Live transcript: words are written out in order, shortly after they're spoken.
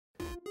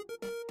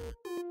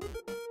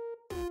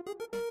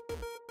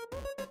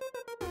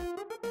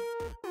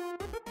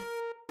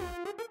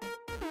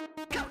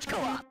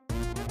Co-op.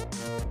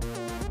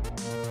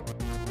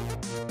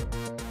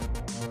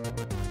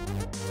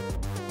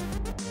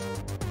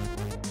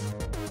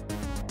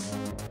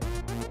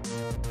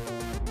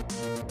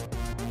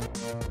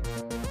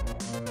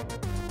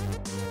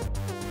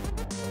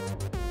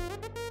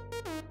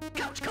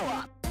 Couch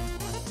Co-op.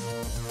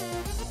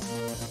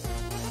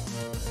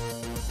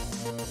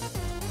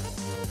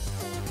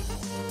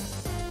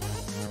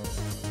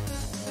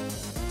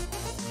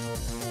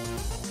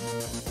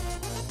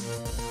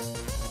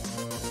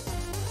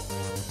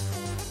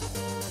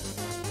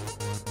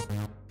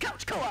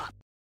 Couch Co-op.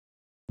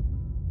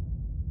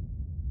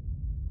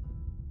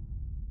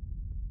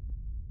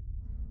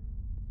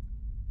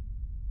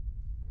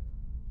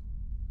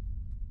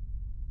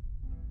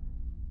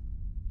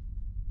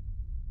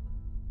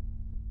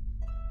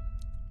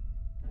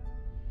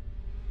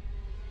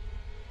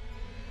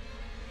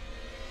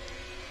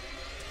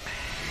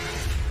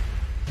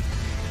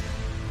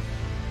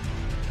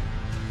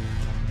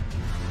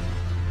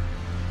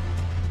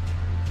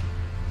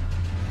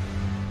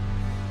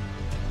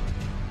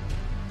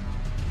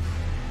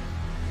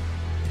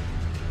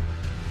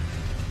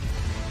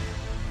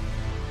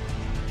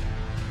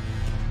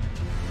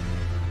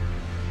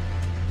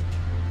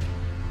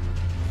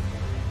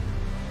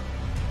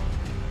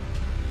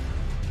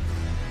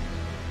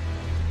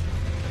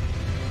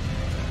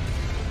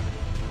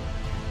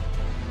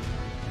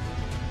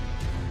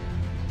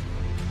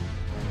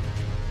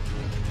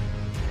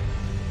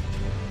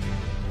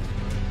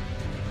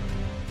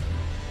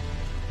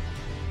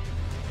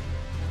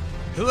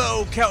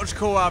 Hello, Couch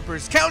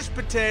Co-opers, Couch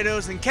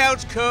Potatoes, and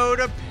Couch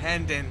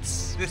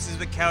Codependents. This is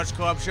the Couch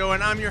Co-op Show,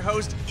 and I'm your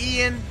host,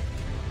 Ian.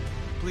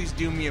 Please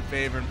do me a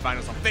favor and find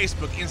us on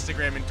Facebook,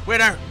 Instagram, and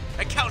Twitter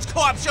at Couch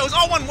Co-op Shows,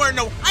 all one word,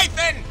 no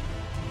hyphen!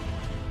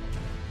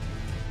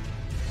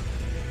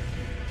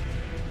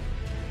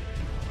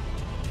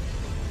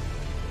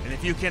 And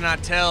if you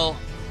cannot tell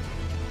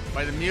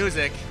by the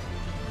music,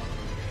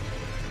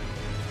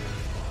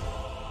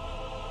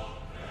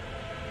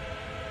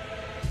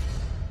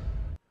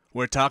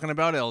 we're talking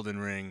about Elden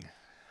Ring.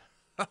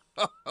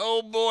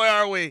 Oh boy,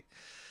 are we.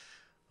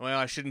 Well,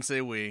 I shouldn't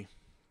say we.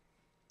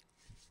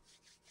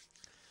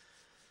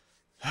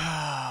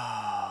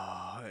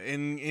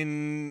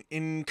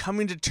 In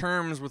coming to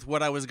terms with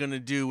what I was going to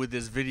do with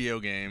this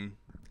video game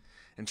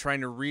and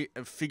trying to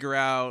figure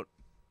out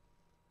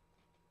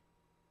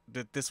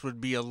that this would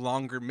be a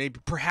longer, maybe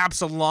perhaps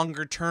a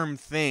longer term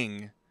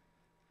thing.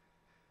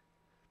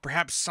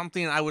 Perhaps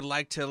something I would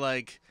like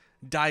to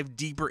dive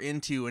deeper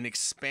into and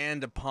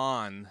expand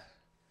upon.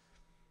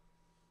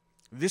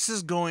 This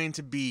is going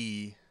to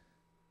be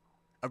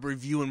a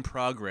review in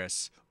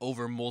progress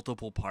over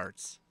multiple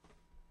parts.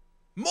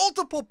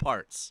 Multiple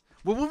parts.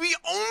 Where we'll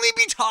only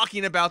be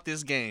talking about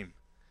this game.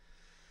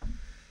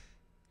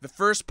 The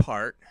first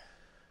part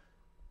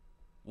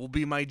will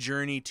be my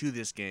journey to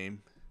this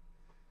game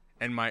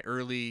and my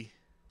early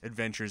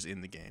adventures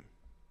in the game.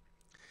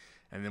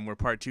 And then where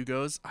part 2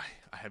 goes, I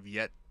have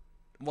yet.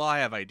 Well, I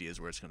have ideas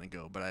where it's going to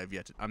go, but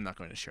I'm not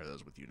going to share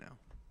those with you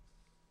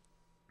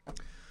now.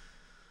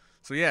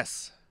 So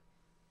yes,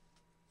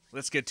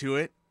 let's get to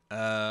it.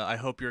 I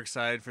hope you're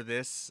excited for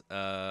this.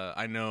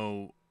 I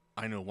know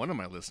one of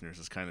my listeners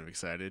is kind of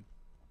excited,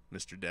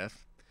 Mr.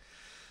 Death.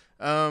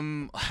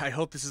 I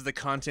hope this is the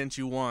content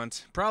you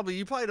want. You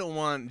probably don't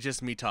want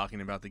just me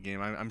talking about the game.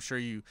 I'm sure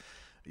you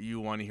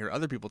want to hear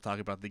other people talk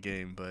about the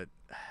game, but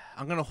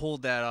I'm gonna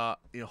hold that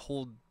up.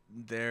 I'm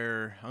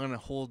gonna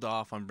hold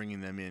off on bringing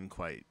them in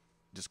quite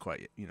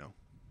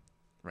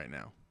right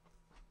now.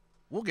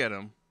 We'll get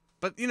them,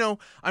 but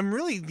I'm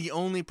really the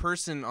only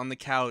person on the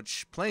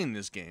couch playing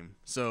this game,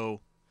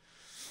 so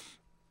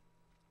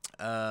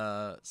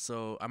I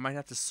might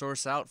have to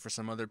source out for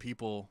some other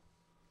people,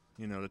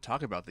 to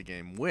talk about the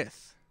game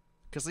with,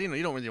 because you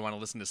don't really want to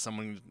listen to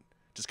someone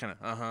just kind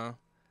of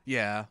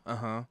yeah.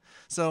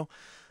 So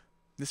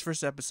this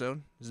first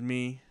episode is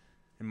me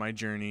and my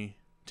journey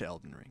to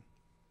Elden Ring.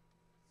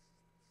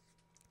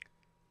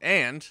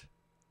 And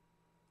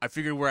I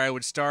figured where I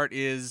would start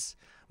is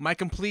my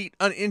complete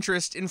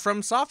uninterest in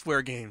From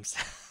Software games.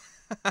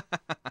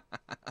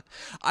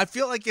 I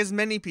feel like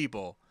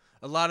a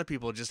lot of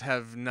people just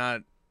have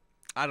not,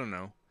 I don't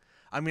know.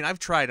 I mean, I've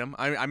tried them.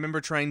 I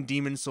remember trying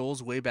Demon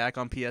Souls way back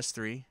on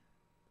PS3,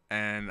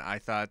 and I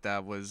thought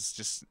it was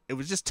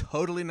just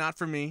totally not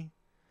for me.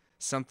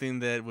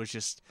 Something that was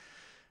just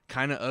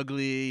kind of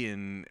ugly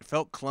and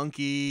felt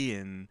clunky,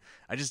 and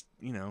I just,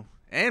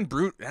 and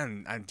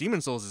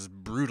Demon Souls is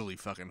brutally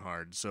fucking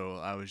hard. So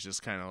I was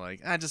just kind of like,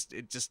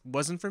 it just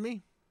wasn't for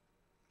me.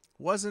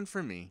 Wasn't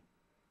for me.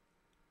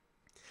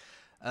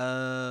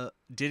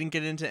 Didn't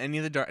get into any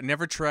of the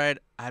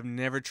I've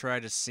never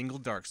tried a single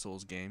Dark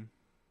Souls game.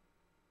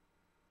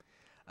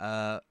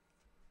 I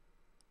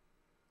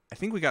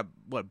think we got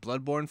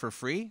Bloodborne for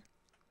free,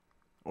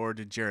 or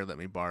did Jared let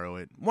me borrow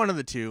it? One of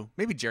the two.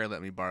 Maybe Jared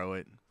let me borrow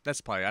it.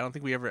 That's probably. I don't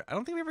think we ever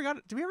got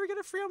it. Did we ever get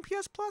it free on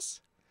PS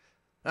Plus?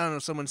 I don't know.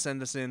 Someone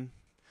send us in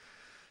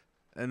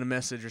a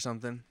message or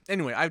something.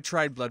 Anyway, I've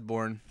tried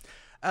Bloodborne.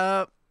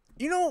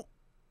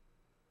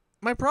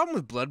 my problem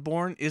with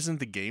Bloodborne isn't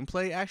the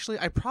gameplay, actually.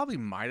 I probably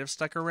might have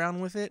stuck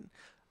around with it.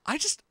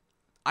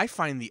 I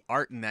find the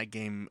art in that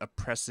game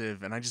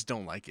oppressive, and I just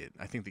don't like it.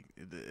 I think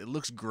it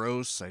looks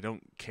gross. I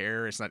don't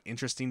care. It's not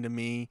interesting to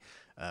me.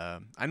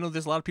 I know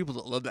there's a lot of people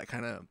that love that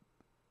kind of,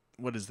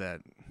 what is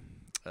that?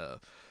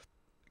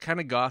 Kind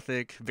of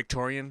gothic,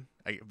 Victorian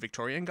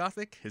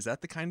gothic? Is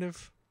that the kind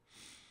of...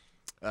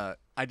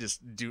 I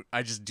just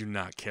do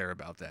not care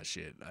about that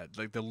shit.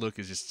 Like, the look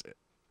is just...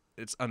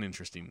 It's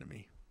uninteresting to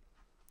me.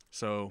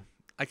 So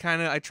I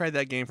tried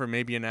that game for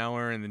maybe an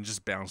hour and then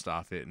just bounced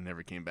off it and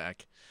never came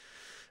back.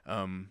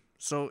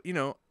 So,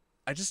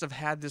 I just have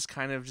had this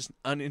kind of just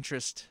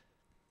uninterest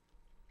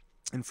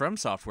in From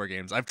Software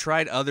games. I've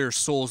tried other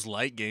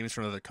Souls-like games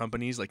from other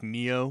companies like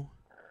Nioh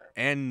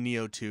and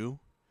Nioh 2,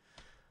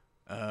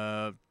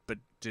 but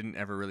didn't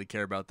ever really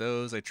care about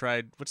those. I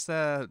tried, what's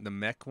the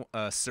mech,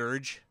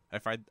 Surge.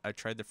 I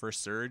tried the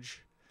first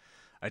Surge.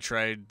 I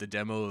tried the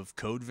demo of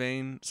Code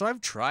Vein. So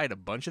I've tried a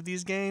bunch of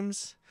these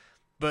games,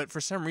 but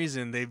for some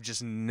reason they've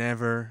just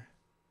never,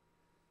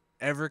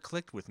 ever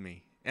clicked with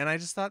me. And I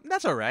just thought,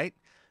 that's all right.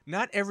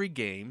 Not every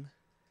game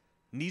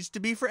needs to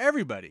be for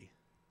everybody.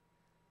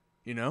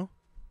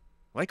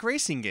 Like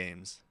racing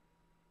games.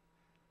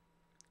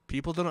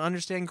 People don't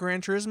understand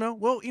Gran Turismo?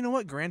 Well, you know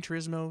what? Gran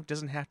Turismo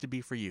doesn't have to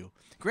be for you.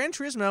 Gran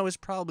Turismo is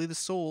probably the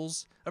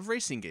Souls of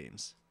racing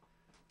games.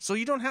 So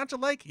you don't have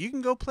to you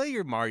can go play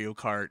your Mario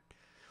Kart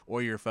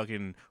or your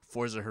fucking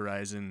Forza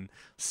Horizon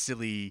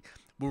silly,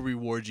 will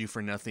reward you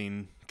for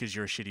nothing because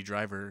you're a shitty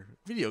driver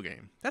video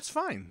game. That's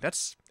fine.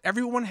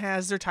 Everyone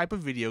has their type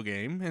of video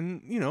game,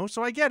 and,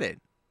 so I get it.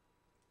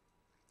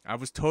 I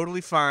was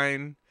totally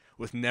fine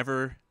with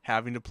never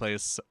having to play a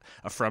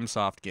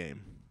FromSoft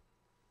game.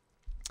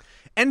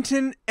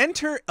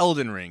 Enter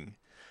Elden Ring.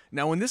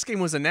 Now, when this game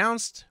was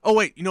announced... Oh,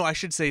 wait, I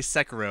should say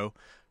Sekiro.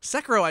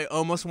 Sekiro I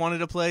almost wanted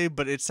to play,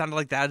 but it sounded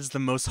like that is the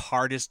most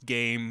hardest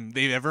game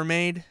they've ever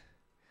made.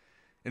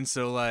 And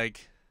so,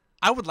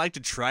 I would like to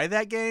try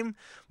that game,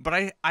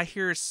 but I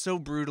hear it's so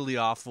brutally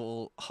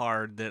awful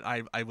hard that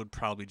I would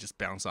probably just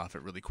bounce off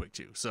it really quick,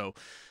 too. So,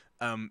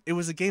 it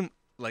was a game...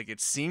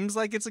 it seems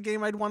like it's a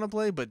game I'd want to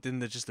play, but then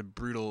the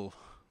brutal,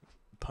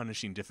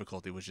 punishing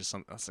difficulty was just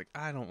something... I was like,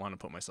 I don't want to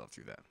put myself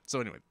through that. So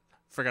anyway,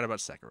 forgot about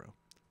Sekiro.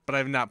 But I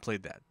have not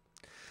played that.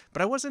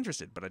 But I was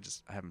interested, but I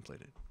haven't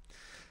played it.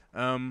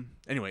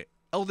 Anyway,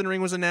 Elden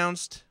Ring was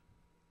announced.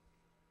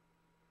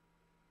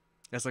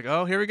 It's like,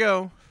 oh, here we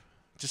go.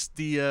 Just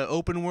the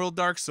open world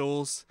Dark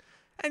Souls.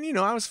 And,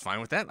 I was fine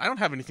with that. I don't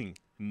have anything...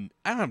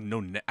 I have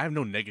no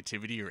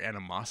negativity or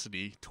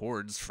animosity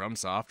towards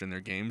FromSoft and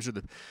their games or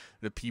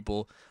the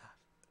people.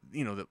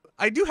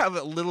 I do have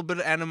a little bit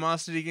of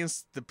animosity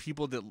against the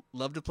people that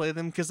love to play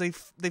them because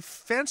they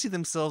fancy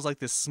themselves like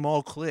this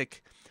small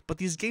clique, but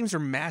these games are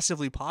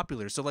massively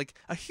popular. So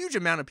a huge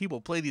amount of people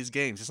play these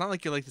games. It's not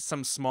like you're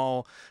some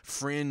small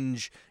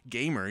fringe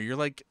gamer.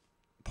 You're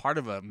part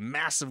of a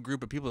massive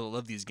group of people that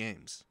love these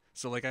games.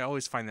 So I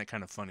always find that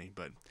kind of funny,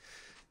 but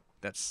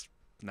that's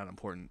not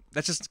important.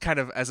 That's just kind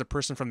of, as a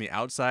person from the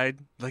outside,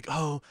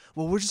 oh,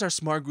 well, we're just our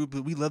smart group,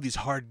 but we love these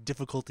hard,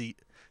 difficult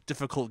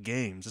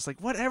games. It's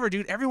whatever,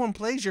 dude. Everyone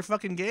plays your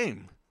fucking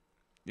game.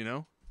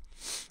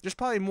 There's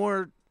probably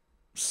more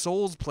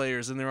Souls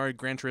players than there are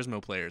Gran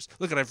Turismo players.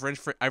 Look,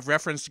 I've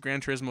referenced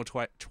Gran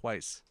Turismo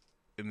twice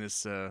in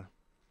this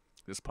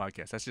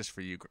podcast. That's just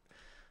for you,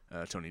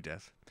 Tony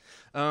Deaf.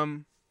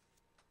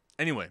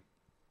 Anyway,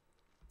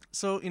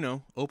 so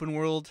open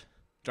world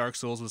Dark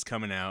Souls was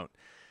coming out.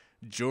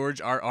 George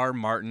R.R.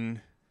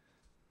 Martin,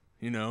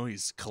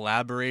 he's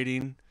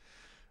collaborating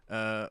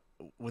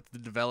with the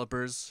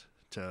developers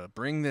to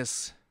bring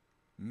this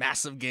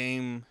massive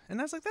game. And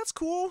I was like, that's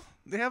cool.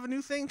 They have a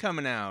new thing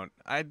coming out.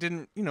 I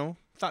didn't,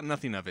 thought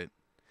nothing of it.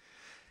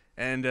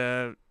 And,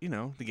 the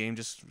game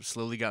just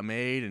slowly got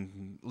made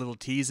and little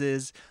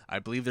teases. I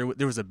believe there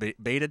was a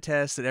beta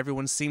test that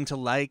everyone seemed to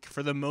like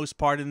for the most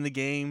part in the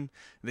game.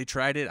 They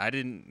tried it. I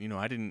didn't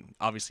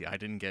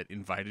get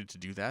invited to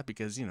do that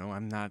because,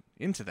 I'm not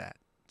into that.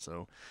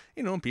 So,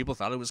 people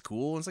thought it was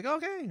cool. It's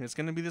okay, it's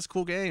going to be this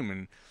cool game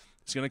and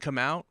it's going to come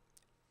out.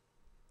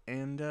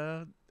 And,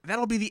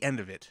 that'll be the end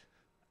of it.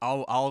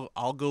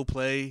 I'll go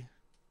play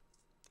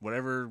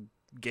whatever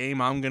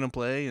game I'm going to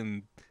play,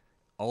 and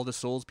all the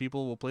Souls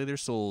people will play their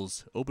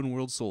Souls, open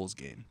world Souls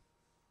game.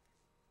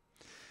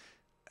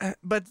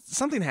 But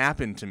something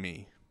happened to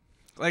me.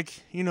 I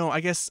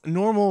guess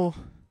normal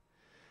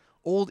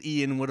old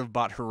Ian would have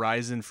bought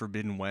Horizon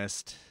Forbidden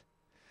West,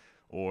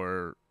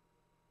 or,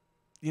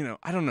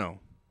 I don't know.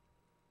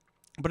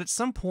 But at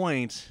some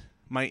point,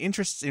 my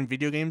interests in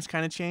video games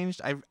kind of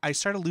changed. I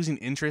started losing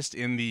interest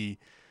in the,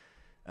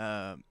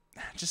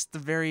 just the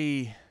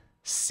very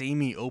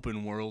samey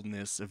open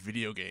worldness of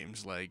video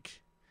games.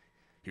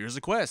 Here's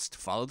a quest,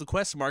 follow the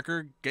quest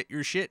marker, get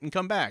your shit, and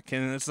come back.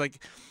 And it's the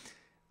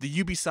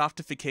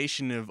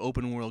Ubisoftification of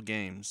open world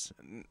games.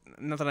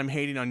 Not that I'm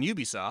hating on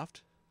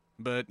Ubisoft,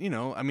 but,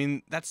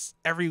 that's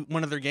every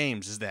one of their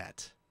games is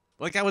that.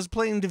 I was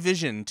playing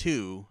Division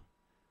 2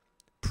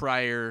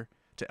 prior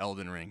to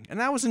Elden Ring,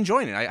 and I was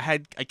enjoying it. I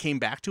came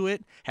back to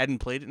it, hadn't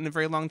played it in a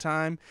very long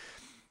time,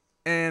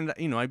 and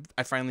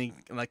I finally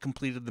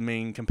completed the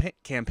main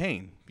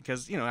campaign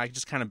because I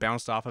just kind of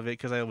bounced off of it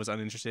because I was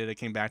uninterested. I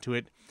came back to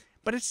it,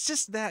 but it's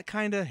just that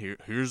kind of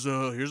here's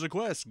a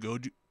quest, go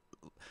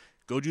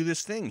do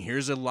this thing.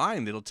 Here's a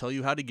line that'll tell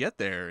you how to get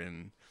there,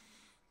 and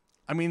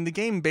I mean the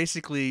game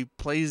basically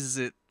plays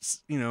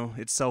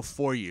itself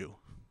for you.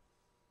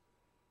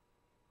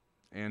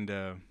 And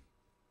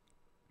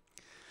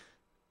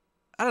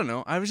I don't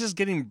know. I was just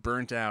getting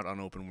burnt out on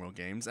open world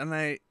games,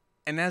 and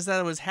as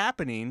that was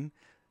happening,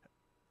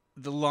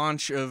 the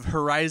launch of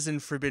Horizon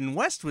Forbidden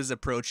West was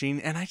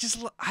approaching, and I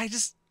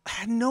just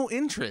had no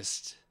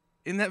interest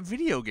in that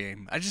video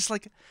game.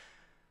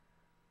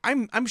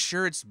 I'm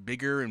sure it's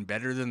bigger and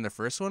better than the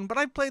first one, but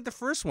I played the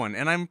first one,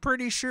 and I'm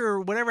pretty sure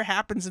whatever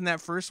happens in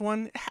that first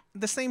one,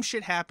 the same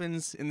shit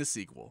happens in the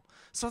sequel.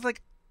 So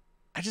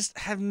I just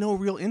have no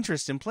real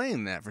interest in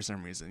playing that for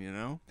some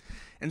reason,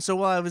 And so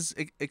while I was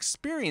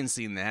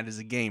experiencing that as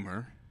a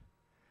gamer,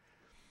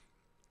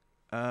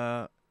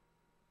 and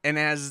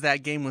as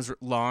that game was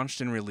launched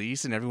and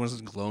released and everyone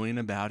was glowing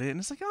about it, and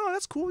it's like, oh,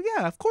 that's cool.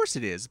 Yeah, of course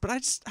it is. But I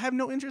just have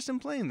no interest in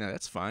playing that.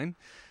 That's fine.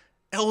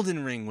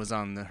 Elden Ring was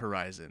on the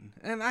horizon.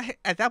 And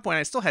at that point,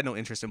 I still had no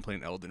interest in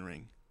playing Elden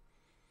Ring.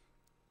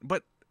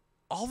 But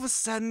all of a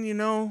sudden,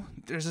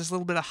 there's this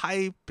little bit of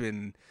hype,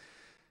 and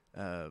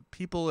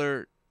people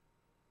are...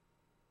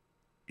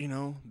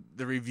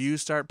 the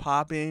reviews start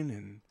popping,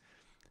 and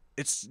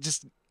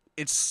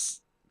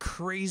it's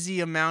crazy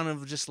amount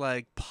of just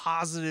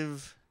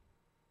positive,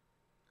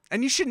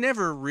 and you should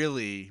never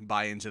really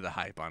buy into the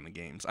hype on the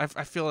games. I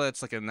feel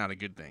that's not a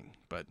good thing,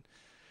 but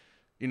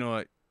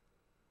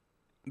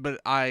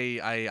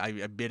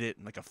I bit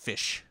it like a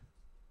fish,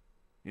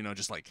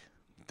 just like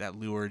that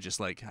lure, I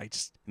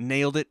just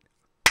nailed it,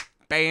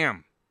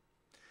 bam,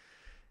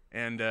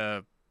 and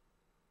I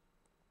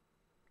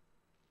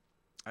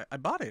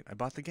bought it. I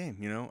bought the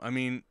game. I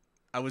mean,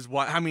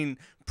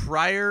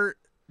 prior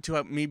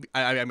to me,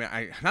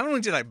 I not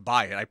only did I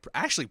buy it, I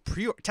actually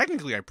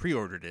technically I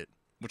pre-ordered it,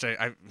 which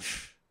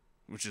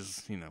which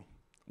is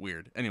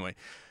weird. Anyway,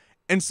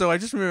 and so I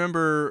just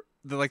remember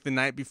the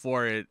night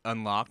before it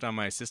unlocked on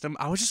my system,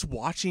 I was just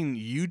watching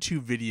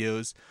YouTube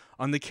videos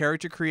on the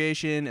character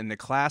creation and the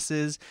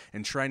classes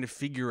and trying to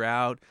figure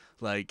out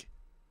what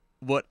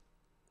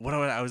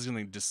I was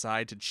going to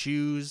decide to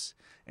choose,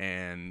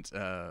 and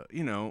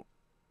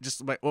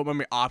just what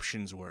my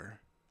options were.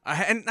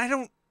 I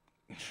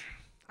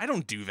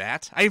don't do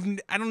that. I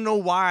don't know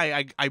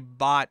why I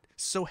bought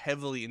so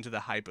heavily into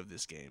the hype of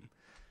this game.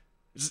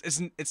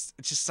 It's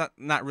just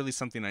not really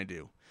something I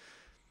do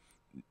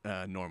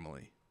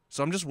normally.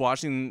 So I'm just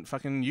watching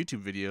fucking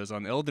YouTube videos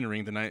on Elden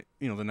Ring the night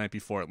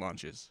before it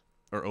launches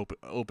or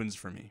opens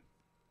for me.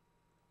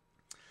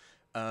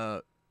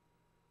 And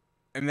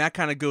that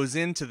kind of goes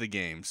into the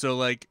game.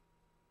 So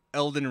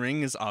Elden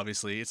Ring is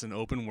obviously, it's an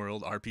open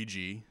world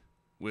RPG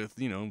with,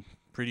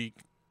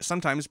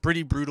 sometimes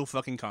pretty brutal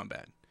fucking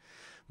combat.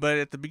 But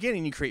at the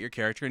beginning, you create your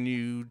character and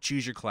you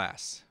choose your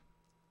class.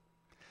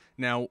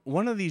 Now,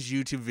 one of these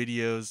YouTube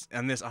videos,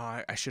 and this,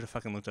 I should have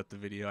fucking looked up the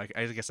video.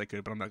 I guess I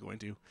could, but I'm not going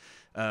to.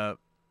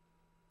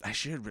 I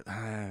should,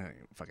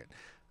 fuck it.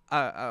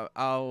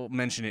 I'll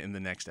mention it in the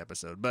next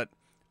episode. But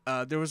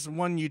there was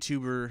one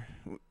YouTube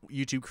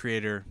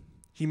creator.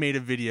 He made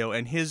a video,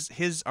 and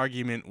his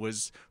argument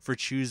was for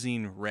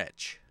choosing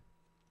Wretch.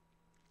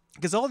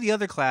 Because all the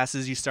other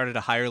classes, you start at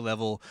a higher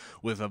level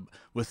with a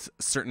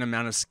certain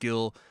amount of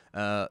skill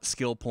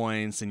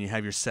points, and you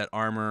have your set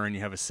armor and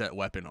you have a set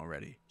weapon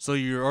already. So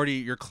you're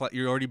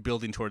already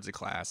building towards a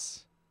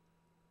class.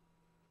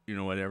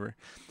 Whatever.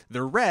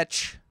 The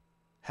Wretch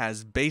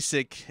has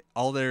basic,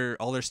 all their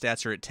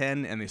stats are at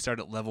 10, and they start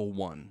at level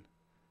 1.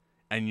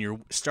 And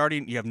you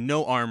have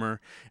no armor,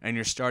 and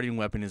your starting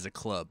weapon is a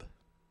club.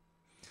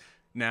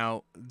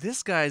 Now,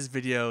 this guy's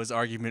his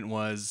argument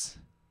was,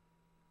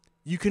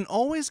 you can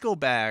always go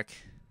back,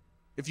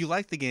 if you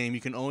like the game,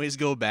 you can always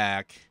go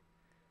back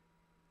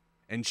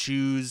and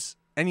choose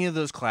any of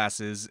those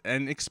classes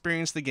and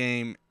experience the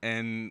game,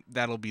 and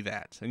that'll be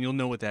that. And you'll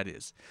know what that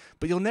is.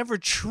 But you'll never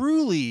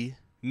truly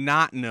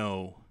not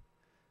know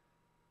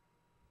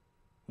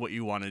what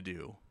you want to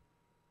do.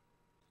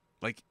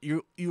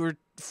 You are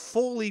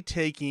fully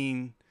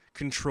taking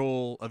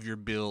control of your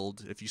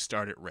build if you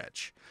start at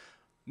Wretch.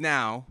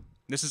 Now,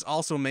 this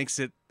also makes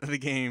the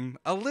game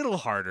a little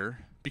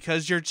harder,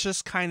 because you're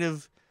just kind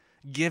of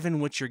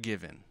given what you're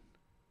given.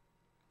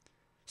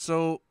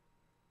 So,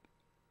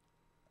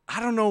 I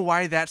don't know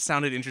why that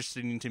sounded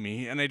interesting to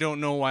me, and I don't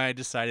know why I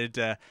decided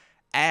to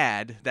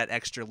add that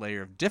extra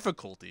layer of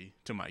difficulty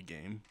to my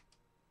game.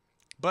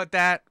 But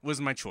that was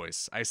my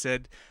choice. I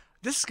said,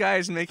 this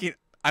guy's making...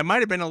 I might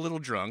have been a little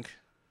drunk,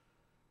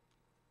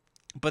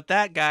 but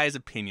that guy's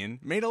opinion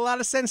made a lot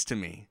of sense to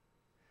me.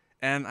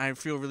 And I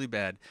feel really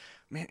bad.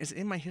 Man, is it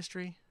in my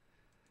history?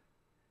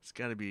 It's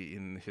got to be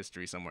in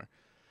history somewhere.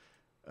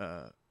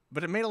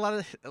 But it made a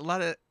lot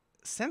of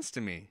sense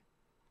to me.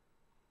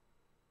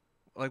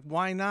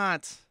 Why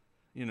not,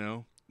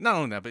 not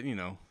only that, but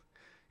you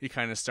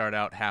kind of start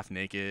out half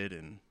naked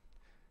and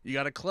you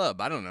got a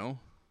club. I don't know.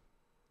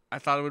 I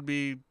thought it would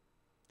be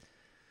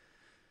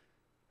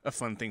a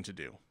fun thing to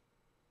do.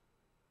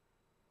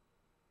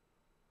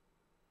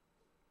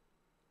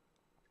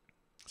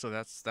 So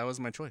that was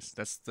my choice.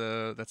 That's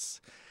the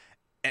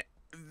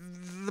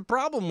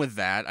problem with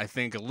that, I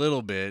think, a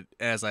little bit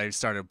as I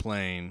started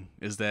playing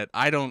is that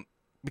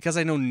because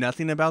I know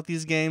nothing about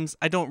these games,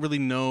 I don't really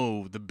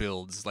know the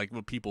builds, like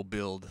what people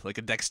build, like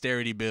a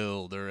dexterity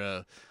build or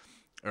a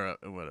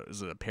what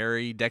is it, a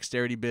parry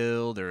dexterity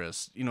build or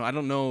I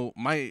don't know.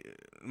 My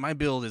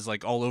build is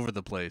like all over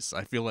the place.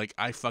 I feel like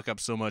I fuck up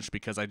so much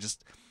because I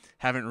just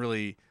haven't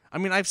really. I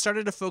mean, I've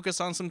started to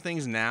focus on some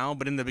things now,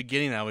 but in the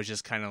beginning I was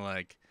just kind of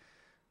like,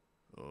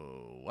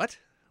 oh, what?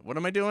 What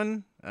am I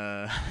doing?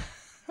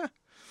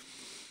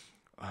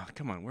 Oh,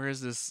 come on, where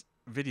is this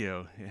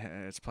video?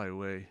 Yeah, it's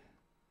probably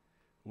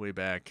way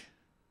back.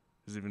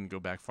 Does it even go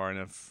back far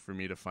enough for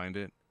me to find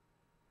it?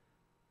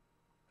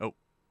 Oh.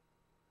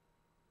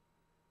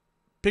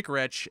 Pick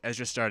Wretch as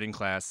your starting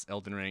class,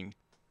 Elden Ring.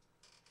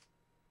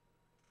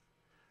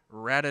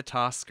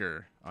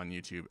 Ratatoskr on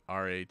YouTube.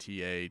 Ratatoskr.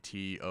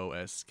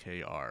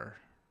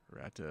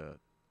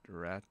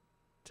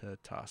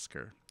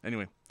 Ratatoskr.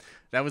 Anyway,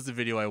 that was the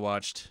video I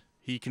watched.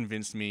 He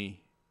convinced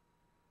me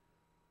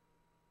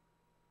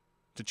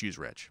to choose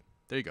Wretch.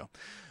 There you go.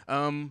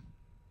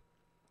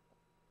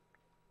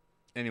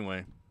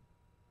 Anyway,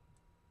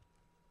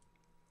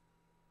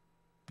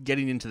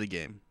 getting into the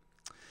game.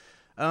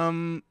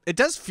 It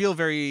does feel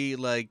very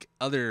like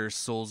other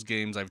Souls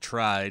games I've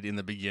tried in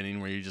the beginning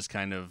where you just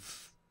kind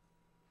of,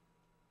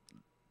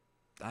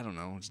 I don't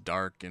know, it's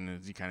dark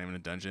and you kind of in a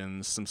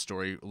dungeon. Some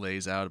story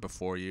lays out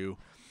before you.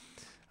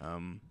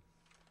 And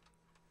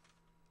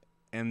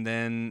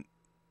then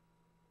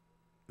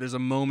there's a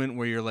moment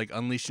where you're like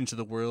unleashed into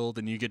the world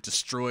and you get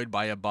destroyed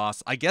by a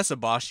boss. I guess a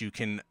boss you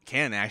can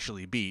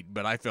actually beat,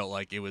 but I felt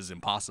like it was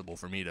impossible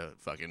for me to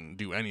fucking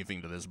do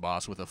anything to this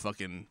boss with a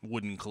fucking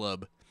wooden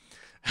club.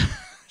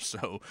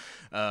 So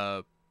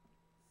I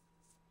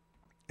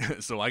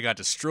got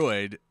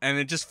destroyed, and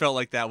it just felt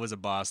like that was a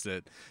boss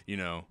that,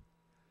 you're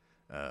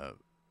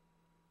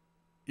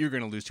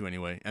going to lose to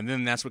anyway. And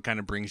then that's what kind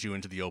of brings you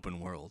into the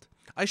open world.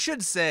 I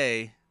should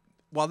say,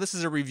 while this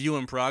is a review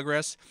in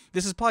progress,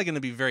 this is probably going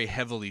to be very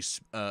heavily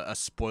a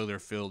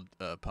spoiler-filled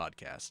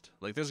podcast.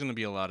 Like, there's going to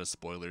be a lot of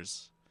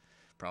spoilers,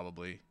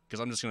 probably, because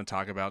I'm just going to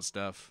talk about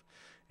stuff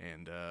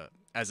and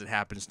as it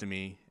happens to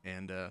me.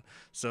 And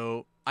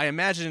so I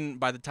imagine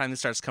by the time this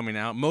starts coming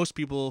out, most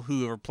people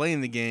who are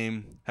playing the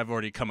game have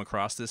already come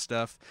across this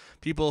stuff.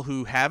 People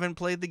who haven't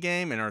played the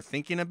game and are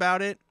thinking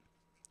about it,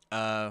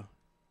 I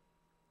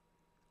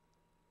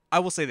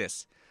will say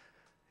this.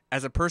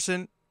 As a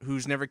person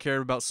who's never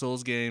cared about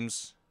Souls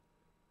games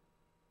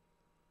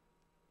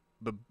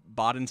but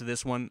bought into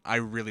this one, I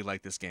really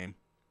like this game.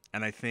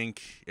 And I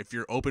think if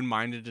you're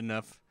open-minded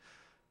enough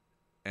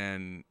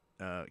and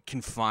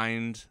can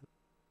find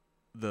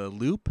the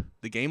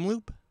game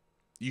loop,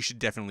 you should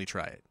definitely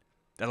try it.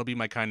 That'll be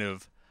my kind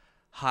of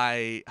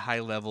high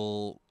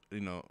level,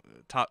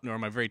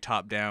 my very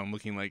top down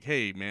looking like,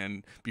 hey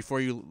man, before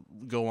you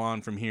go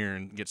on from here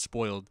and get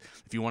spoiled,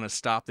 if you want to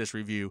stop this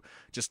review,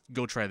 just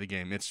go try the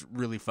game. It's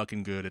really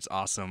fucking good. It's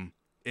awesome.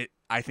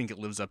 I think it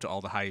lives up to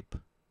all the hype.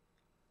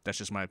 That's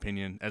just my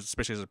opinion,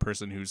 especially as a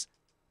person who's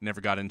never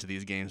got into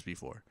these games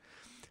before.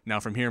 Now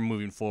from here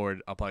moving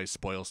forward, I'll probably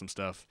spoil some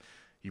stuff.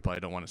 You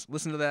probably don't want to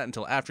listen to that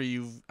until after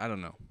I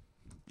don't know.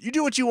 You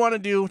do what you want to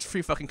do. It's a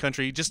free fucking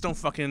country. Just don't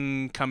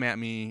fucking come at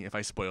me if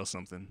I spoil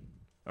something.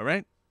 All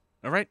right?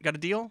 All right? Got a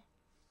deal?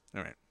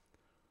 All right.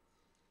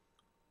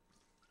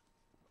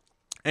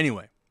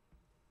 Anyway.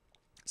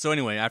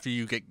 After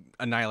you get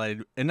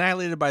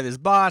annihilated by this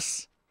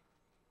boss,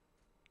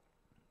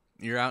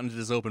 you're out into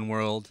this open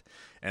world,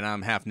 and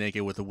I'm half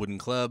naked with a wooden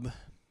club.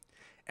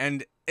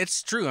 And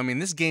it's true. I mean,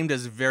 this game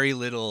does very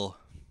little.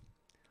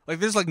 Like,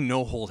 there's like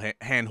no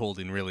hand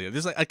holding really.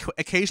 There's like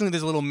occasionally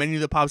there's a little menu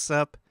that pops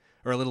up,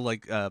 or a little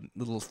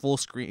little full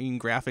screen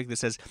graphic that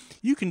says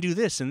you can do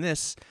this and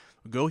this.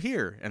 Go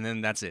here, and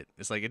then that's it.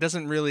 It's like it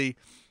doesn't really.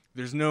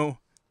 There's no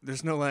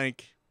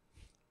like.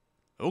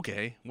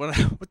 Okay,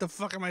 what the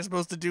fuck am I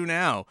supposed to do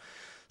now?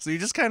 So you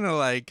just kind of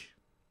like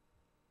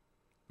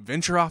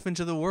venture off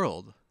into the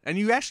world. And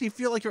you actually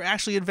feel like you're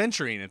actually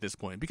adventuring at this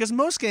point. Because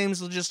most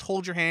games will just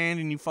hold your hand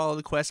and you follow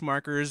the quest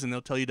markers and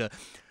they'll tell you to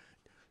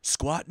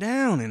squat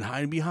down and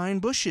hide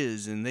behind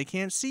bushes and they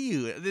can't see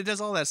you. It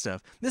does all that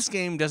stuff. This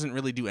game doesn't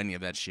really do any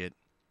of that shit.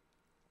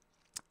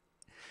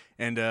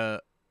 And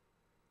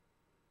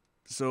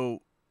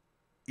so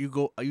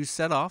you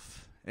set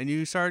off and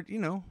you start,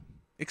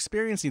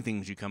 experiencing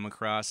things you come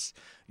across.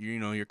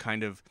 You're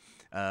kind of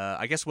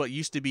I guess what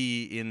used to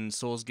be in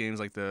Souls games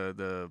like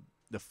the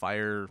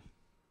fire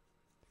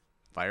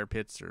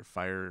pits or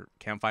fire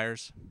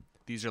campfires.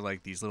 These are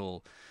like these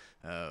little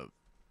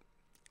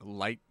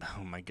light,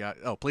 oh my god,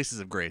 places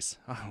of grace.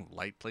 Oh,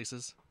 light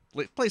places.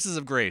 places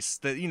of grace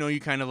that you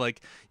kind of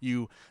like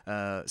you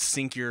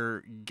sync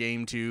your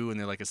game to, and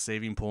they're like a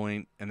saving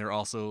point, and they're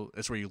also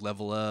it's where you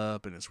level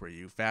up, and it's where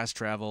you fast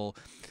travel.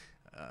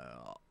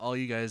 All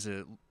you guys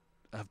that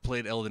have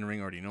played Elden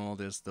Ring already know all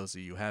this. Those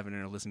of you who haven't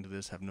and are listening to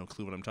this have no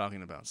clue what I'm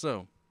talking about.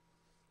 So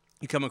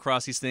you come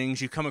across these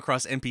things. You come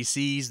across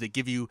NPCs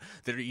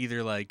that are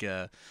either like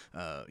they'll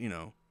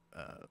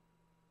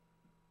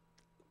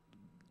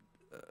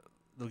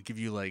give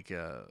you like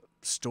a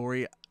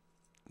story,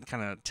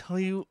 kind of tell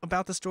you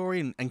about the story,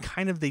 and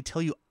kind of they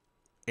tell you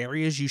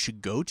areas you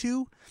should go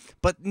to,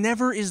 but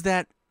never is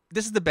that.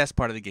 This is the best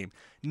part of the game.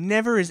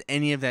 Never is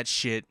any of that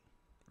shit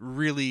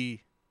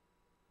really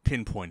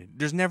pinpointed.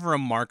 There's never a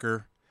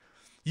marker.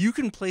 You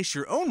can place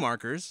your own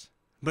markers,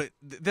 but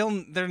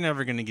they're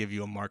never going to give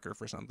you a marker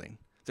for something.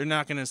 They're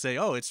not going to say,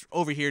 "Oh, it's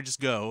over here, just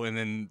go," and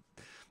then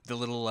the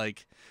little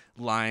like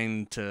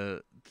line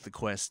to the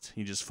quest,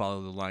 you just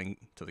follow the line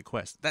to the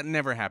quest. That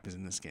never happens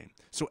in this game.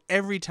 So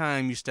every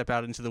time you step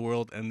out into the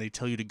world and they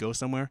tell you to go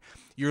somewhere,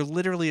 you're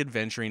literally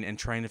adventuring and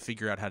trying to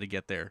figure out how to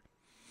get there.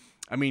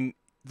 I mean,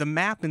 the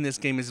map in this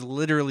game is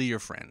literally your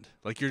friend.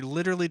 Like, you're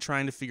literally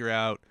trying to figure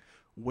out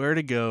where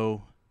to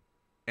go,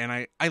 and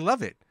I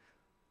love it.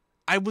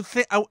 I would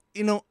think, I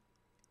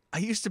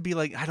used to be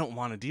like, I don't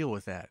want to deal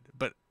with that.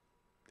 But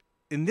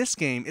in this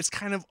game, it's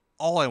kind of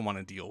all I want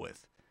to deal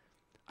with.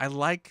 I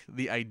like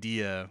the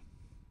idea.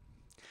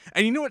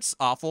 And you know what's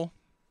awful?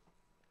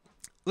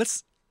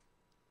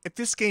 If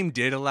this game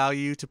did allow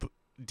you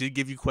did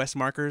give you quest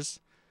markers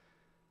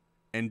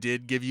and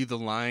did give you the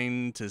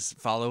line to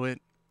follow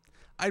it,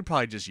 I'd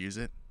probably just use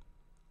it.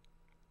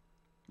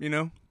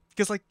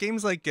 Because like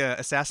games like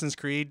Assassin's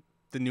Creed,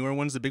 the newer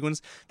ones, the big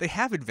ones, they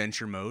have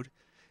adventure mode.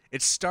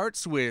 It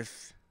starts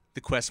with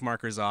the quest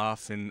markers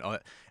off and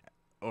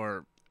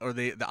or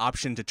the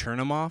option to turn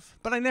them off,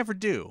 but I never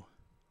do.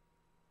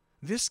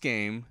 This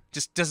game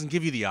just doesn't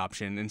give you the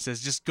option and says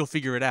just go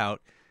figure it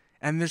out.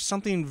 And there's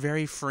something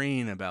very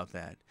freeing about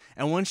that.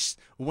 And once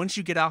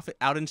you get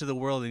out into the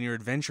world and you're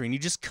adventuring, you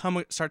just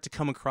start to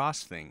come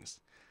across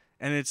things.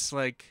 And it's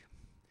like,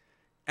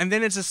 and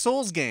then it's a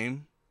Souls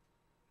game.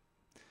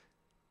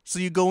 So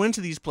you go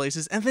into these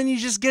places and then you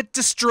just get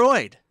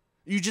destroyed.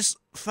 You just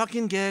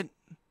fucking get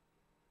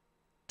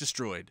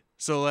destroyed.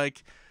 So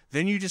like,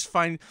 then you just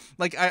find,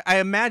 like, I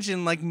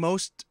imagine like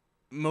most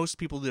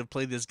people that have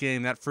played this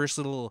game, that first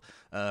little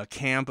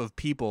camp of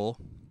people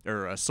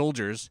or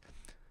soldiers,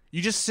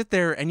 you just sit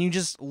there and you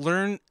just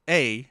learn,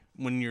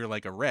 when you're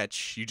like a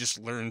wretch, you just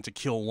learn to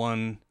kill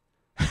one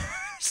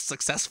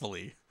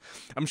successfully.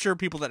 I'm sure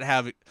people that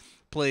have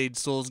played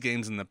Souls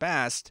games in the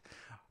past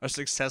are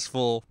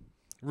successful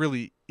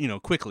really,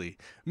 quickly.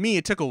 Me,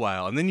 it took a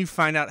while, and then you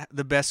find out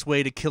the best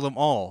way to kill them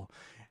all,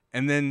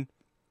 and then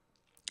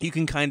you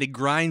can kind of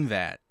grind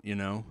that,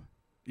 You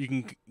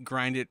can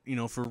grind it,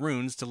 for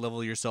runes to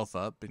level yourself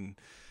up and,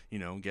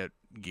 get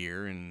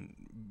gear and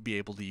be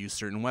able to use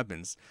certain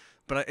weapons.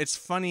 But it's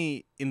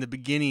funny in the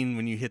beginning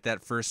when you hit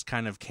that first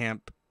kind of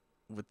camp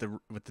with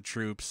the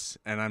troops,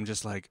 and I'm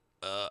just like,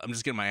 I'm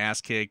just getting my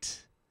ass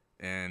kicked,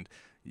 and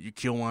you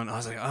kill one. I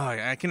was like, oh,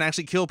 I can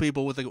actually kill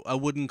people with a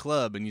wooden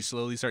club, and you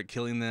slowly start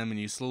killing them, and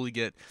you slowly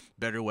get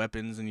better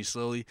weapons, and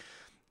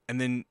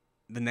then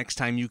the next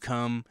time you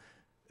come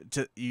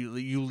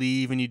you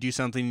leave and you do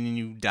something and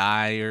you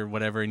die or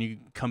whatever, and you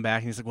come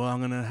back and he's like, well,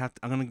 I'm gonna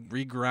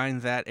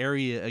regrind that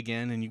area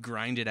again, and you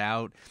grind it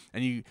out,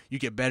 and you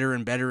get better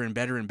and better and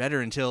better and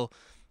better until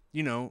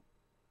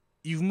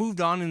you've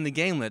moved on in the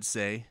game, let's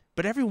say.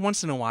 But every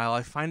once in a while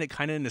I find it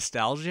kind of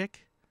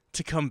nostalgic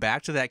to come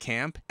back to that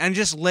camp and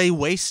just lay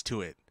waste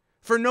to it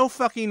for no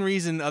fucking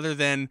reason other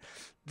than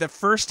the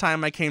first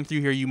time I came through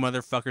here, you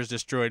motherfuckers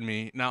destroyed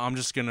me. Now I'm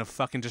just gonna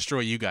fucking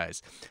destroy you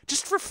guys.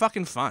 Just for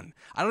fucking fun.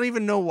 I don't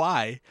even know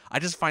why. I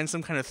just find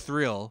some kind of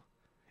thrill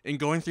in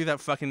going through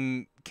that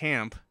fucking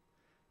camp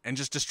and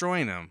just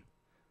destroying them.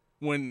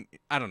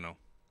 I don't know.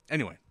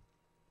 Anyway.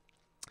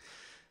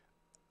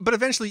 But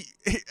eventually,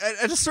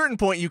 at a certain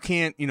point, you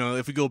can't,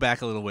 if we go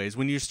back a little ways,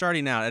 when you're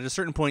starting out, at a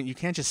certain point, you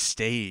can't just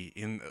stay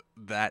in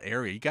that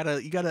area. You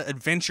gotta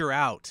adventure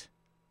out.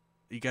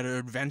 You got to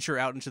adventure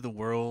out into the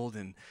world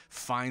and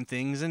find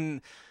things, and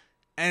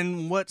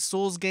what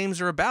Souls games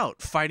are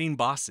about, fighting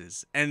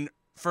bosses. And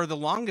for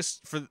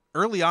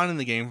early on in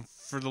the game,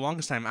 for the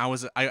longest time,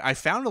 I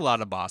found a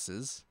lot of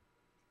bosses,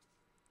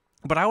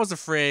 but I was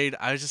afraid.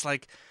 I was just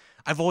like,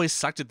 I've always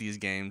sucked at these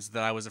games,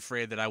 that I was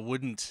afraid that I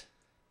wouldn't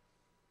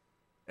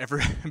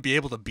ever be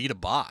able to beat a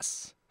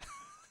boss.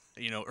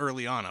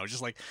 Early on, I was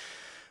just like,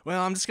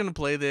 well, I'm just going to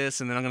play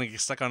this, and then I'm going to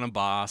get stuck on a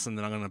boss, and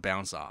then I'm going to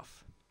bounce off.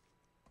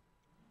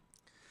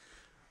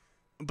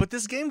 But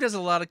this game does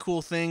a lot of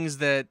cool things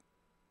that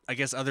I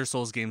guess other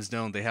Souls games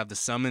don't. They have the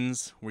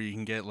summons where you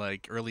can get,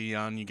 like, early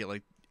on, you get,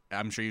 like,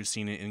 I'm sure you've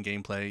seen it in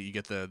gameplay. You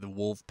get the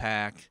wolf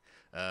pack.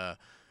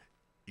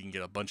 You can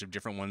get a bunch of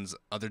different ones,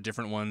 other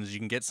different ones. You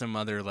can get some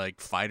other,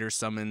 like, fighter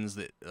summons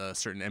that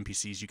certain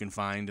NPCs you can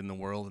find in the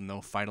world, and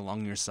they'll fight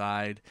along your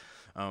side.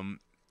 And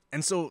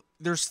so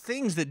there's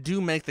things that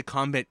do make the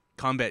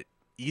combat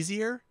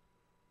easier,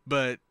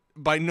 but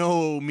by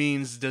no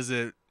means does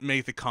it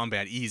make the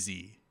combat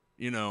easy.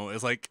 You know,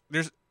 it's like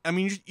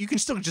you can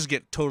still just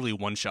get totally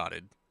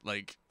one-shotted.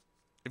 Like,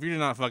 if you're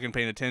not fucking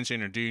paying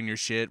attention or doing your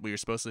shit what you're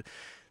supposed to,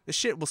 the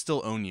shit will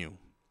still own you.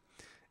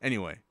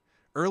 Anyway,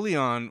 early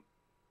on,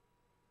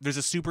 there's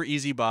a super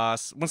easy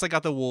boss. Once I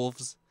got the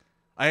wolves,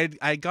 I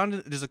had gone to,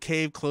 there's a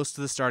cave close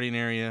to the starting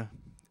area,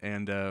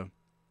 and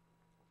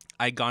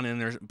I'd gone in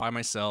there by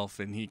myself,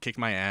 and he kicked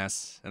my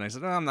ass, and I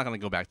said, oh, I'm not going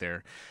to go back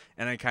there.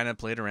 And I kind of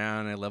played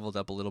around, and I leveled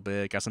up a little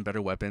bit, got some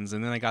better weapons,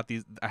 and then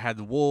I had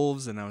the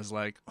wolves, and I was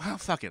like, well,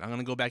 fuck it, I'm going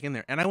to go back in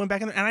there. And I went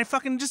back in there, and I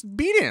fucking just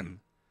beat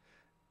him.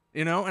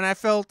 You know, and I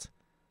felt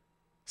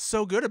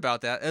so good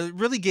about that. It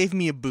really gave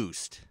me a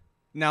boost.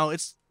 Now,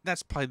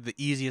 that's probably the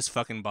easiest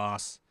fucking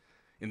boss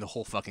in the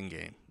whole fucking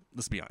game.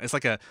 Let's be honest.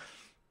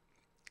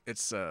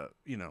 It's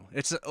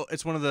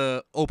one of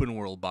the open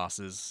world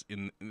bosses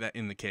in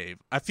the cave.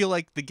 I feel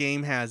like the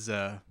game has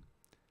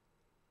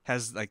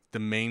like the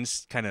main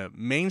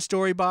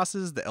story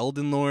bosses, the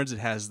Elden Lords. It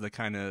has the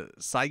kind of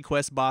side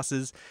quest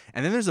bosses,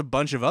 and then there's a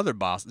bunch of other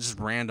bosses, just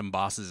random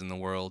bosses in the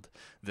world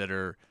that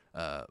are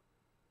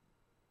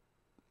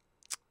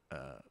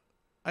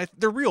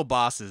they're real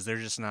bosses. They're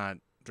just not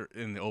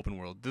in the open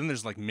world. Then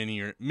there's like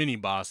mini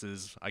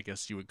bosses, I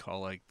guess you would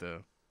call, like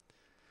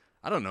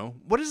I don't know.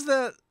 What is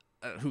the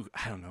I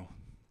don't know.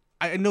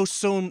 I know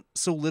so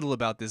little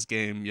about this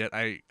game, yet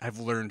I've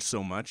learned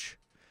so much.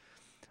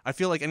 I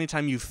feel like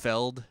anytime you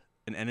felled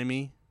an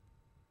enemy,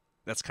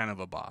 that's kind of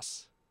a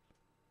boss.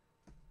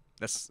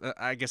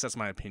 I guess that's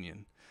my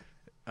opinion.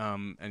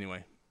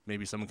 Anyway,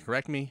 maybe someone can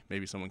correct me,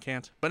 maybe someone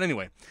can't. But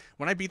anyway,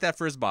 when I beat that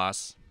first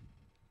boss,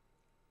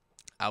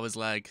 I was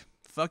like,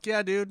 fuck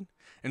yeah, dude.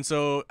 And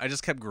so I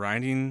just kept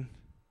grinding,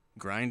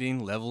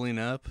 leveling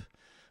up.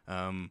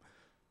 And,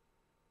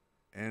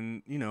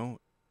 you know,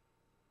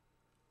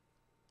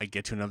 I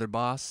get to another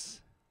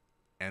boss,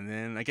 and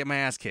then I get my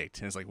ass kicked.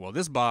 And it's like, well,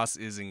 this boss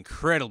is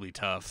incredibly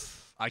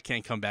tough. I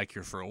can't come back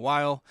here for a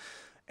while.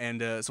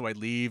 And so I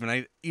leave,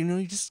 and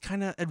you just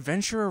kind of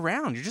adventure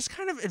around. You're just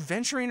kind of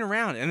adventuring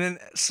around. And then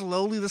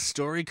slowly the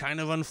story kind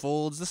of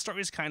unfolds. The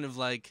story's kind of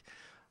like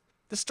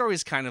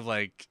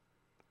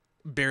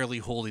barely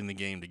holding the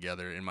game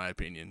together, in my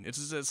opinion.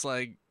 It's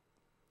like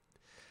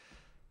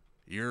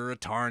you're a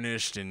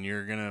tarnished, and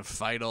you're gonna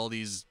fight all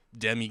these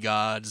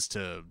demigods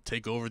to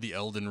take over the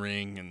Elden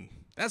Ring, and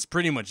that's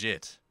pretty much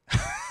it.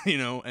 You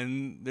know,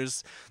 and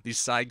there's these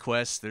side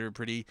quests that are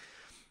pretty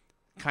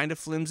kind of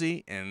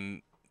flimsy,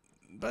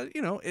 but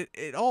you know,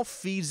 it all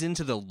feeds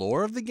into the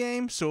lore of the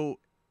game. So,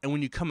 and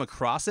when you come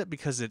across it,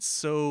 because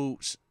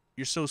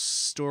you're so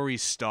story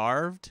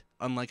starved,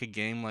 unlike a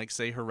game like,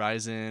 say,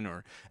 Horizon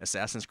or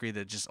Assassin's Creed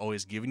that just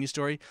always giving you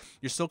story,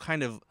 you're still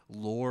kind of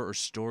lore or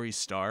story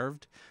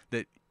starved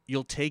that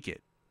you'll take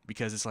it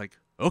because it's like,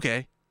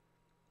 okay,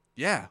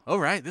 yeah, all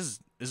right,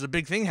 this is a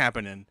big thing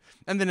happening.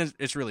 And then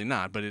it's really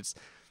not, but it's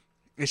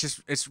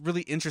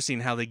really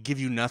interesting how they give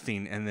you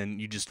nothing and then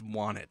you just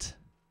want it.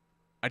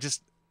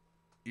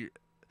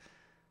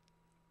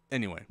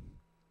 Anyway,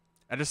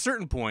 at a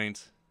certain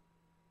point,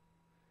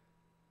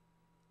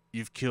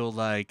 you've killed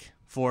like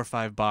 4 or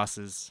 5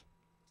 bosses.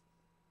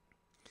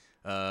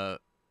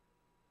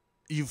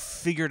 You've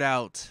figured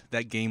out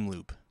that game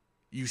loop.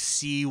 You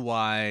see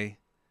why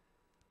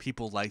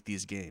people like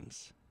these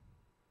games.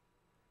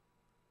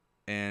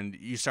 And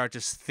you start to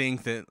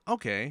think that,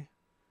 okay,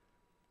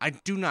 I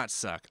do not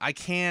suck. I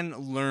can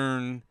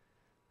learn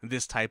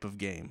this type of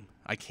game.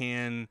 I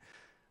can,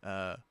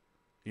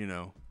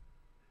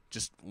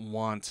 just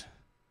want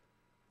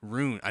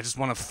I just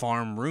want to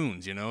farm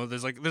runes, you know?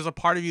 There's a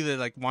part of you that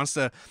like wants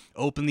to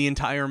open the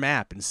entire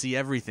map and see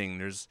everything.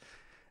 There's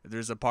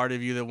a part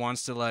of you that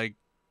wants to like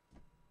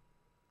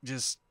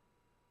just,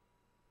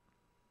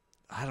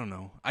 I don't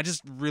know. I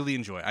just really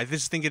enjoy it. I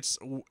just think it's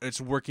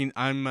working.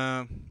 Where am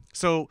I?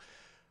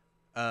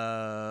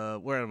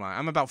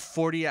 I'm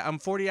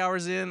 40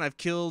 hours in. I've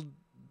killed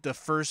the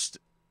first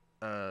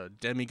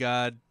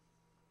demigod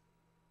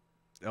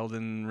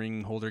Elden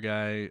Ring holder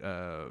guy.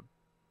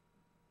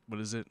 What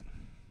is it?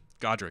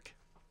 Godric,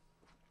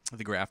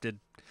 the Grafted.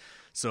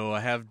 So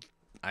I've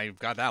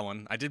got that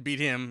one. I did beat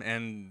him,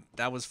 and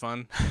that was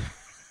fun.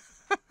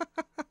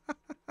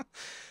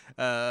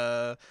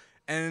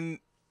 And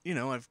you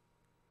know,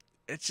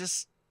 I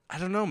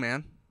don't know,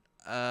 man.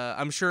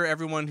 I'm sure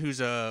everyone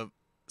who's a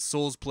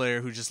Souls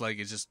player who just like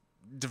is just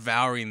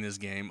devouring this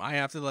game, I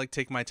have to like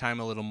take my time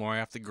a little more. I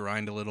have to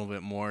grind a little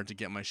bit more to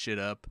get my shit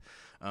up.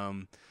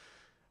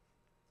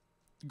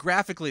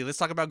 Graphically, let's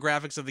talk about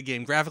graphics of the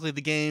game. Graphically,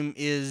 the game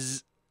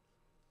it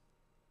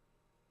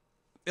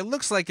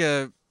looks like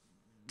a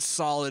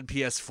solid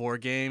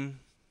PS4 game.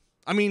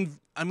 I mean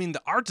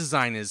the art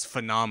design is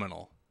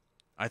phenomenal.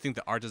 I think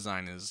the art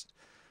design is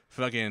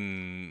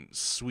fucking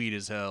sweet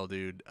as hell,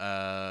 dude.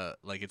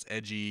 Like it's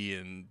edgy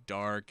and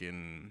dark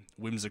and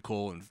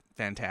whimsical and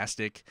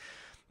fantastic.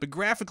 But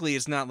graphically,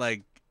 it's not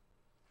like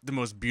the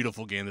most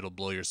beautiful game that'll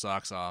blow your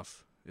socks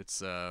off.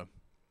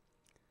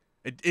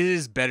 It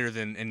is better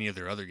than any of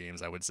their other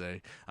games, I would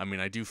say. I mean,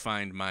 I do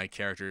find my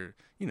character,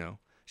 you know,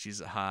 She's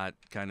a hot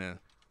kind of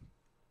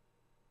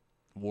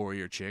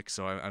warrior chick,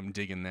 so I'm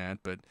digging that.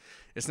 But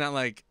it's not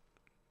like,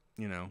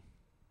 you know.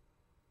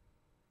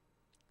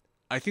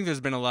 I think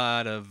there's been a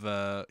lot of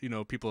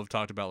people have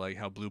talked about like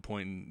how Blue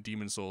Point and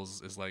Demon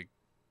Souls is like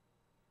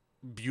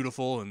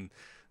beautiful, and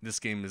this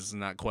game is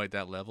not quite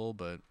that level,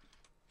 but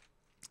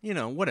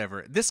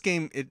whatever. This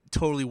game, it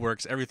totally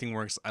works. Everything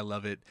works. I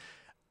love it.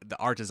 The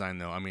art design,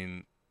 though, I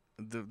mean,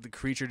 the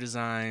creature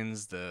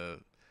designs, the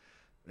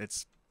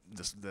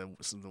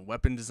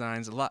weapon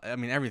designs, a lot. I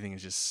mean, everything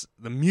is just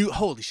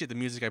holy shit, the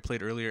music I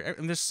played earlier.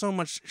 And there's so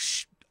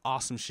much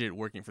awesome shit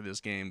working for this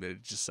game that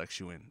it just sucks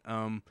you in.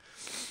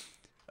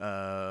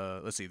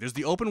 Let's see. There's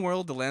the open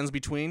world, the lands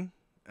between,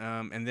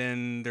 and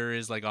then there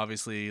is like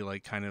obviously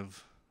like kind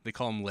of they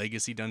call them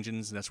legacy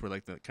dungeons. And that's where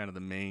like the kind of the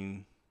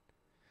main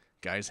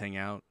guys hang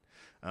out.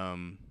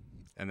 And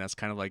that's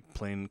kind of like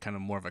playing kind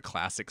of more of a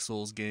classic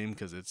Souls game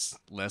because it's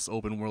less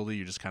open worldy.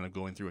 You're just kind of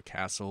going through a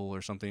castle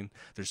or something.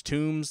 There's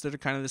tombs that are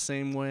kind of the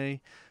same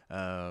way.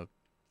 And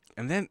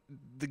then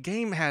the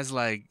game has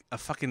like a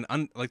fucking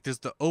like there's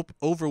the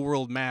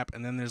overworld map,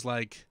 and then there's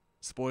like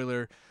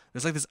spoiler.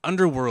 There's like this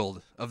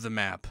underworld of the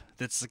map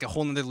that's like a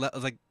whole nother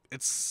like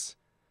it's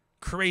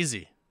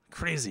crazy.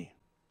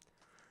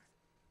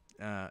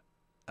 The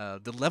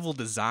level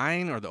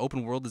design or the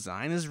open world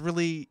design is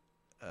really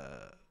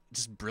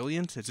just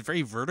brilliant. It's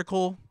very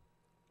vertical,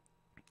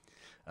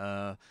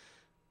 and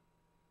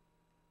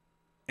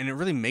it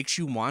really makes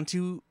you want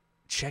to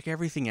check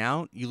everything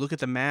out. You look at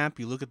the map,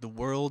 you look at the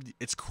world.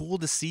 It's cool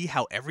to see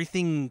how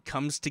everything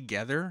comes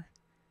together.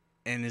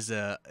 And is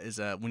a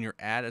when you're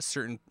at a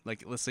certain,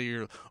 like, let's say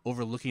you're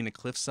overlooking a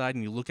cliffside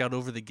and you look out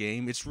over the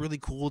game, it's really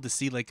cool to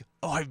see like,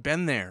 oh, I've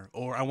been there,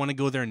 or I want to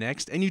go there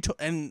next. And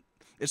and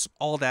it's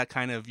all that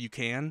kind of you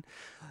can.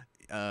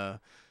 It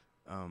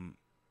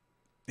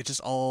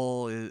just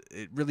all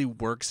it really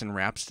works and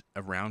wraps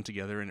around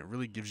together, and it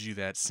really gives you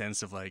that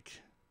sense of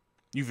like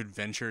you've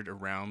adventured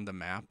around the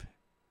map.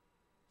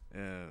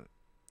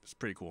 It's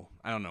pretty cool.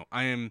 I don't know.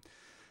 I am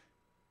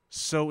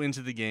so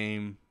into the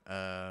game.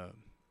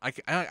 I've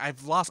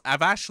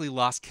actually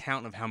lost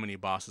count of how many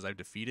bosses I've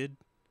defeated.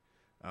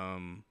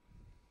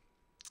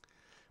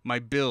 My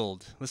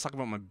build. Let's talk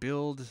about my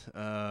build.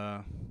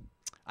 I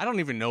don't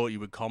even know what you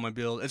would call my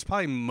build. It's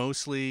probably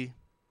mostly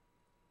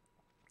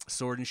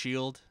sword and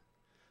shield.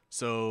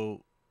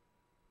 So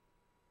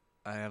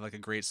I have like a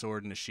great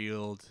sword and a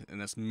shield, and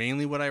that's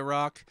mainly what I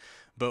rock.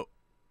 But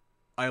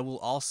I will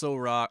also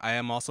rock. I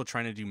am also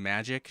trying to do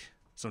magic,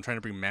 so I'm trying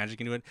to bring magic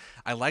into it.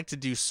 I like to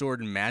do sword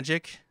and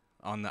magic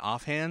on the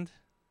offhand.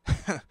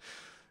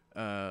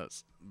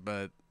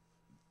 But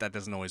that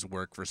doesn't always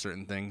work for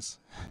certain things.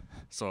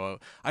 So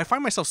I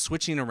find myself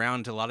switching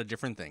around to a lot of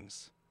different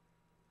things.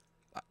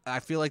 I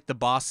feel like the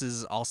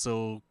bosses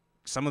also,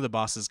 some of the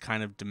bosses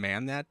kind of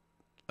demand that.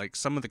 Like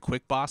some of the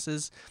quick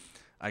bosses,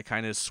 I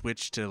kind of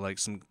switch to like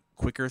some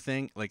quicker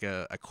thing, like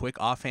a quick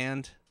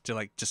offhand to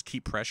like just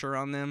keep pressure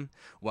on them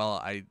while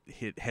I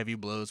hit heavy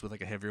blows with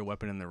like a heavier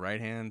weapon in the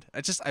right hand.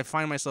 I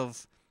find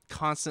myself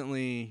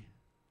constantly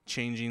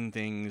changing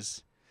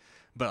things.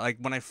 But like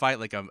when I fight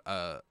like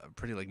a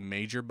pretty like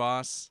major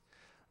boss,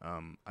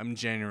 I'm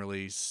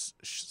generally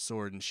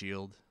sword and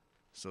shield,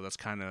 so that's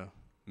kind of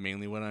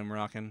mainly what I'm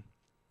rocking.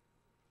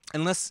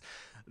 Unless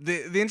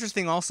the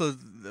interesting also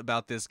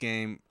about this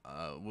game,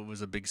 what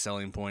was a big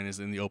selling point is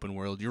in the open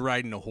world, you're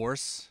riding a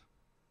horse,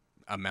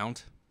 a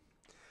mount.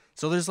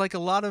 So there's like a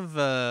lot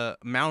of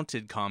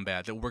mounted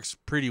combat that works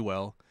pretty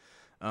well,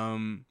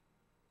 and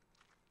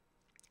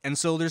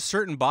so there's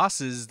certain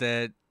bosses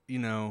that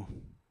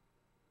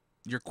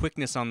your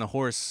quickness on the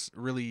horse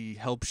really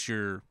helps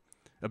your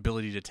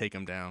ability to take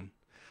them down.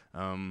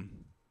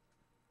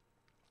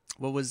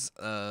 There's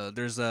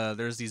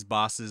these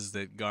bosses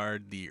that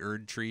guard the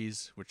Erd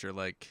trees, which are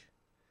like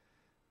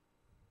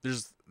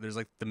there's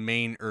like the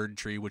main Erd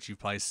tree, which you've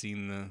probably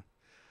seen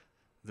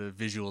the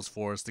visuals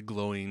for. It's the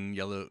glowing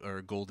yellow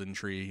or golden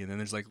tree, and then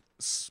there's like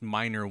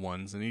minor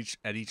ones, and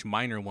at each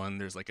minor one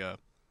there's like a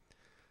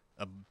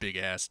big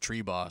ass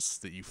tree boss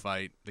that you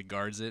fight that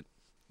guards it.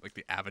 Like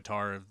the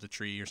avatar of the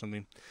tree or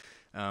something.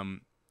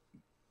 I've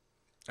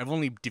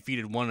only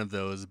defeated one of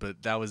those,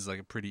 but that was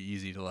like pretty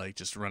easy to like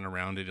just run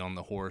around it on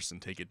the horse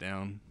and take it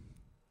down.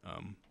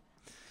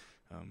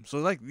 So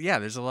like yeah,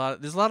 there's a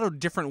lot of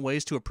different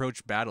ways to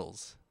approach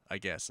battles, I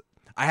guess.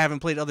 I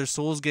haven't played other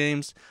Souls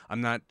games.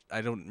 I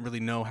don't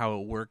really know how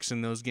it works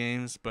in those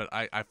games, but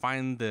I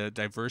find the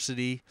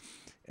diversity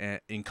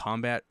in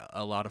combat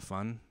a lot of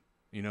fun.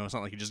 It's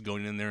not like you're just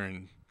going in there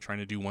and trying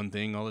to do one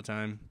thing all the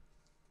time.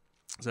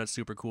 So that's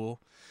super cool.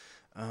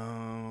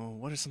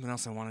 What is something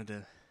else I wanted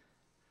to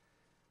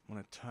we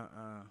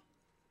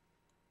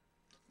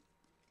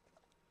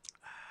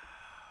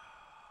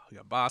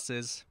got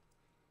bosses,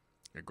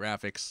 we got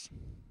graphics,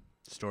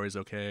 story's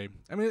okay.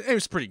 I mean, it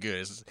was pretty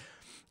good.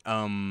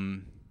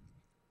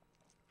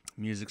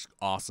 Music's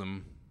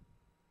awesome.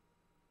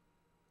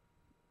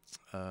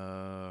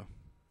 I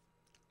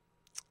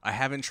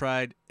haven't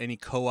tried any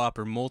co-op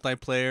or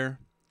multiplayer.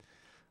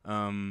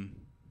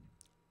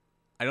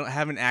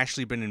 haven't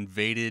actually been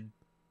invaded.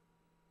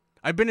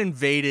 I've been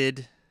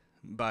invaded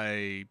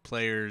by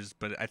players,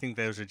 but I think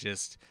those are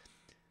just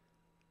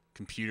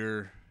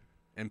computer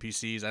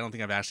NPCs. I don't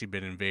think I've actually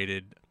been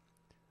invaded.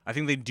 I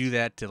think they do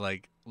that to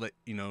like let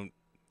you know.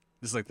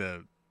 This is like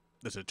the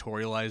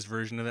tutorialized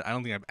version of it. I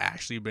don't think I've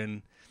actually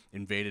been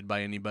invaded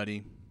by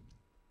anybody.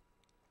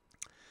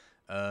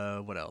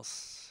 What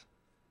else?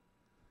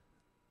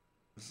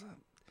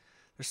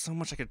 There's so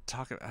much I could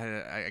talk about.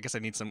 I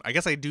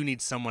guess I do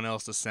need someone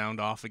else to sound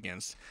off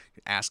against,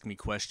 ask me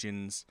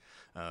questions,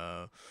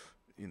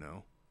 you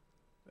know,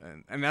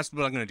 and that's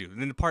what I'm gonna do.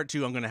 And then in part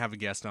 2, I'm gonna have a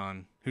guest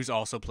on who's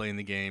also playing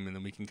the game, and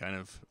then we can kind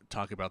of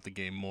talk about the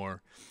game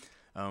more.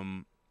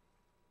 I'm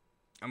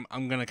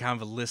gonna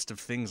kind of a list of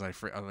things I'm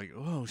like,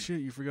 oh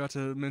shit, you forgot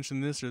to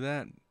mention this or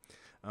that.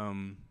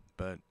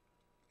 But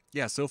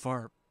yeah, so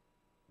far,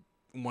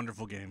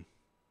 wonderful game,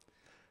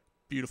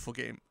 beautiful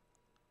game.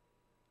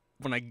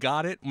 When I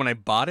bought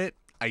it,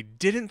 I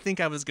didn't think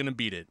I was gonna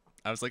beat it.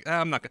 I was like,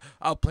 I'm not gonna.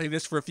 I'll play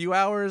this for a few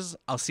hours.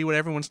 I'll see what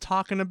everyone's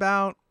talking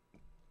about.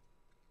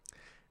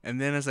 And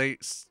then as I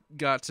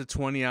got to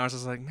 20 hours, I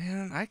was like,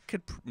 man, I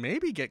could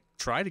maybe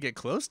try to get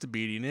close to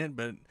beating it,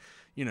 but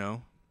you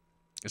know,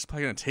 it's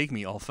probably gonna take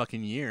me all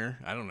fucking year.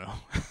 I don't know.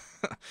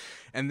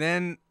 And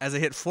then as I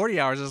hit 40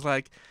 hours, I was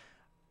like,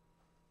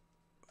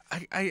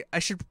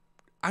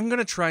 I'm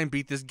gonna try and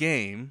beat this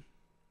game.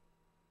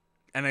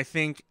 And I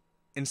think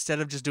instead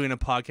of just doing a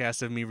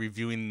podcast of me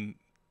reviewing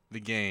the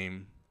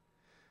game,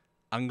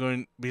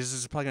 because this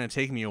is probably gonna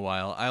take me a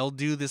while, I'll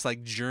do this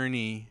like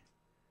journey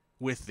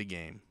with the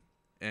game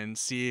and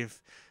see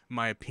if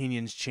my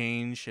opinions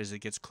change as it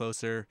gets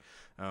closer.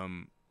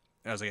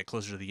 As I get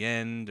closer to the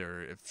end,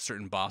 or if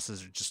certain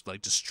bosses just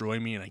like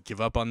destroy me and I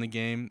give up on the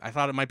game. I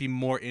thought it might be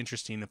more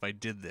interesting if I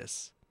did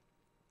this.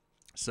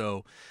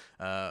 So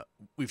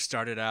we've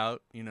started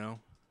out, you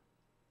know,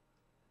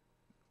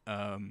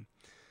 and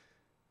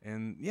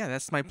yeah,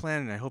 that's my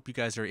plan, and I hope you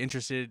guys are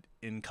interested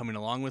in coming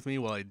along with me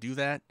while I do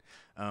that.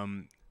 I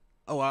know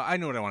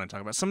what I want to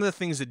talk about. Some of the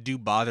things that do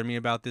bother me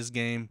about this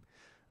game.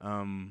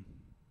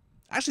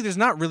 Actually, there's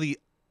not really.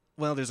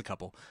 Well, there's a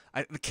couple.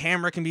 The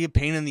camera can be a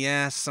pain in the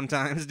ass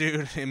sometimes,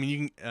 dude. I mean,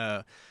 you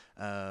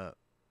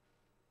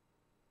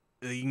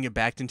can get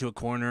backed into a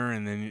corner,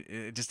 and then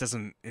it just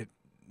doesn't. It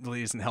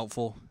really isn't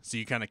helpful. So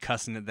you kind of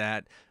cussing at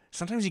that.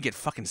 Sometimes you get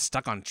fucking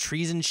stuck on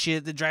trees and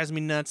shit that drives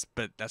me nuts.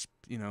 But that's,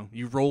 you know,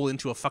 you roll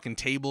into a fucking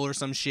table or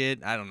some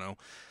shit. I don't know.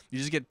 You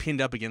just get pinned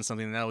up against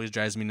something, and that always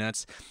drives me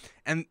nuts.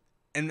 And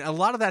a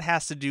lot of that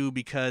has to do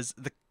because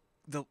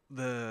the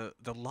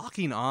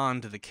locking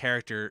on to the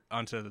character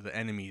onto the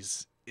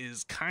enemies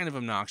is kind of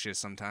obnoxious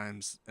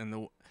sometimes,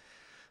 and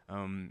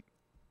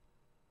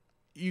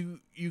you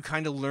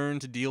kind of learn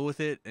to deal with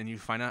it, and you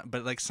find out,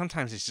 but like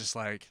sometimes it's just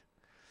like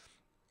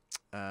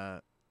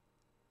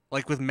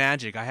with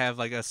magic, I have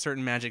like a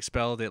certain magic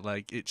spell that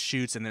like it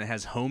shoots and then it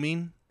has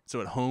homing,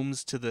 so it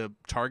homes to the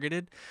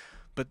targeted,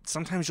 but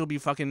sometimes you'll be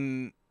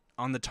fucking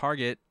on the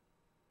target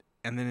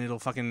and then it'll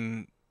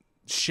fucking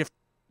shift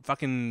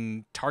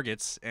fucking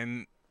targets,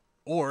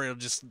 or it'll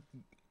just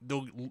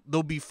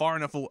they'll be far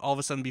enough, all of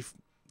a sudden be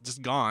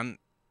just gone,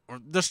 or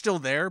they're still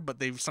there, but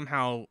they've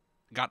somehow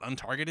got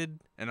untargeted,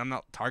 and I'm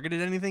not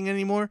targeted anything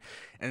anymore,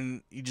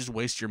 and you just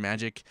waste your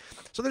magic.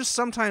 So there's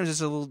sometimes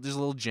there's a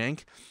little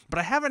jank, but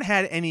I haven't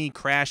had any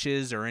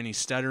crashes or any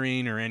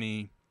stuttering or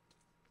any.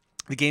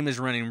 The game is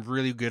running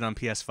really good on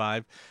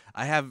PS5.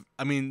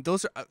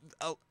 Those are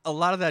a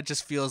lot of that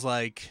just feels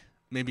like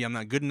maybe I'm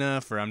not good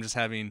enough, or I'm just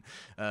having,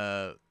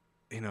 just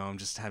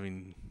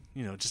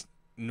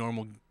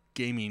normal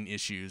gaming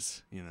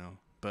issues,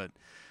 but.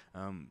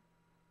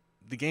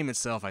 The game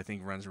itself, I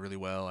think, runs really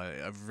well.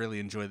 I've really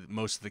enjoyed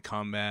most of the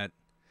combat.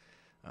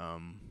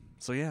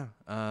 So yeah,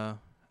 I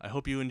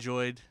hope you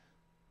enjoyed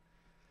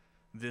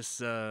this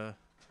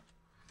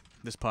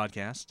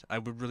podcast. I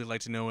would really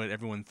like to know what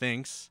everyone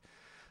thinks.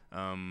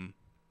 What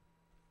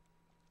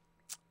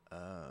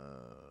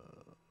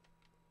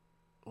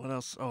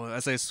else? Oh,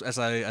 as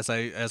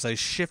I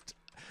shift.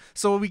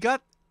 So we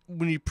got,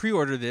 when you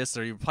pre-order this,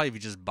 or you probably if you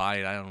just buy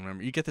it, I don't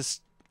remember. You get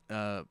this.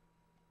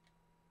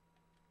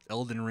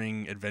 Elden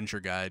Ring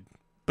adventure guide,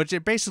 but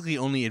it basically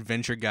only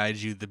adventure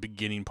guides you the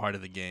beginning part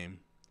of the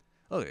game.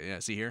 Oh yeah,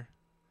 see here,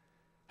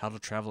 how to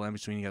travel in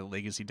between. You got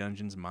legacy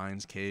dungeons,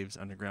 mines, caves,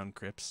 underground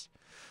crypts.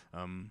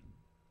 The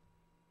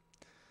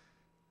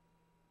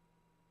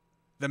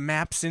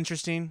map's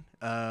interesting.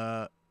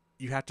 You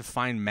have to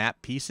find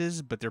map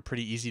pieces, but they're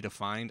pretty easy to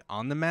find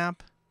on the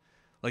map.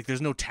 Like there's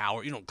no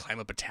tower. You don't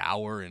climb up a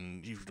tower,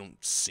 and you don't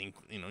sink.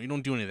 You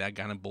don't do any of that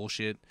kind of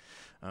bullshit.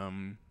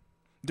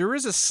 There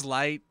is a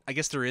slight, I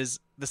guess there is,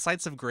 the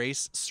Sites of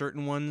Grace,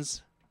 certain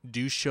ones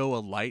do show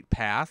a light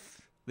path.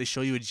 They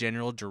show you a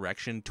general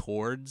direction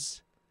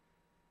towards,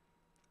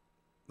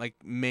 like,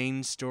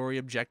 main story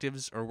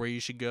objectives or where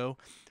you should go.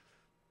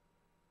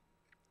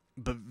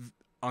 But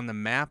on the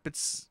map,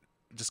 it's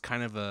just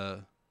kind of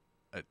a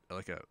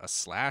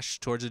slash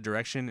towards a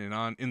direction,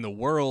 and in the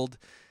world,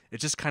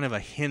 it's just kind of a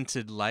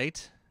hinted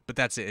light. But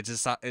that's it.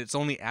 It's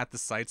only at the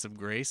Sites of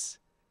Grace.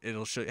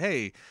 it'll show,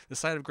 hey, the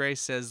side of gray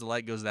says the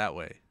light goes that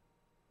way.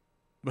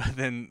 But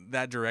then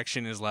that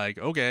direction is like,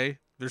 okay,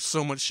 there's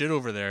so much shit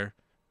over there.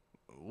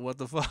 What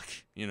the fuck,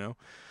 you know?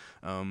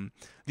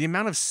 The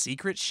amount of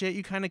secret shit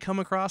you kind of come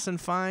across and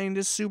find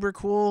is super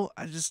cool.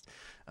 It's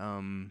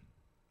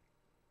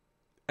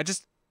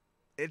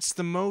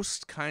the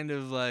most kind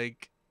of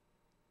like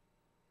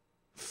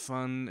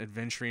fun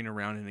adventuring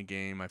around in a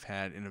game I've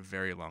had in a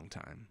very long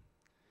time.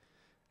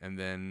 And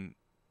then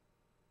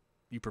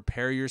you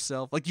prepare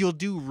yourself, like you'll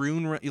do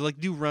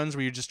do runs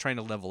where you're just trying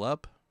to level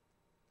up,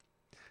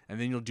 and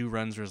then you'll do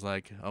runs where it's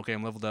like, okay,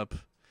 I'm leveled up,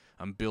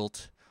 I'm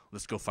built,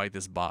 let's go fight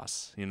this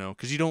boss, you know,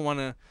 because you don't want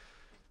to,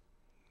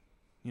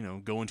 you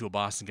know, go into a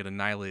boss and get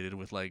annihilated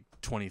with like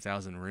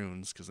 20,000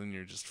 runes, because then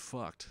you're just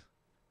fucked.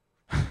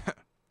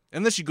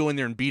 Unless you go in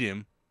there and beat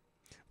him.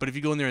 But if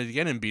you go in there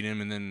again and beat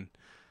him, and then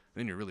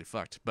you're really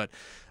fucked. But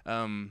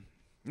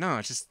no,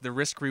 it's just the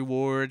risk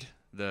reward,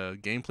 the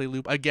gameplay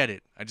loop. I get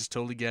it. I just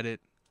totally get it.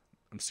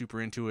 I'm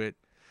super into it.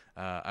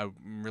 I'm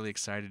really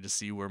excited to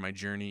see where my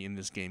journey in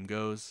this game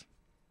goes.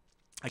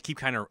 I keep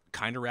kind of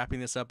wrapping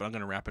this up, but I'm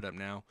gonna wrap it up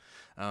now.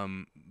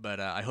 But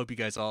I hope you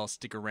guys all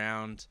stick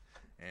around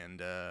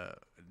and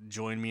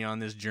join me on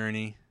this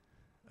journey.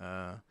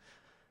 But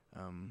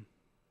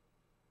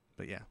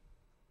yeah,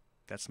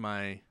 that's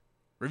my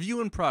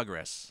review in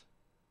progress,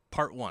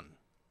 part 1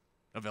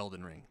 of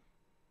Elden Ring.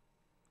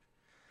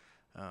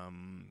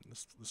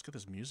 Let's get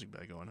this music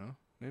back going, huh?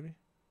 Maybe?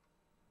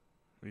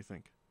 What do you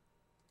think?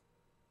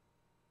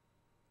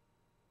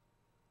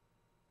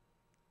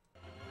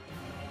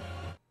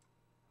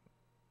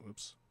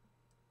 Whoops.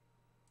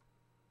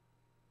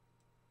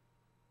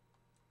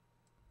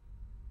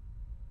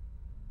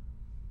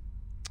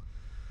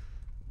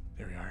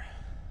 There we are.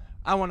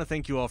 I want to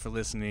thank you all for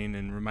listening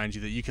and remind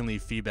you that you can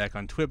leave feedback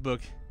on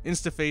Twitbook,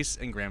 Instaface,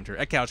 and Gramter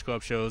at Couch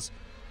Co-op Shows.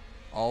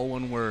 All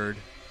one word.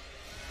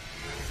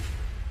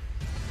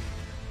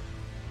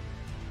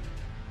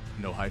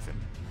 No hyphen.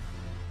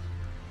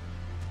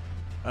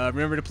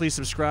 Remember to please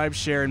subscribe,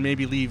 share, and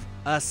maybe leave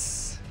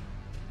us.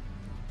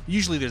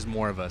 Usually there's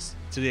more of us.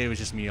 Today it was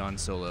just me on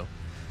solo.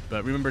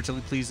 But remember to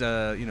please, leave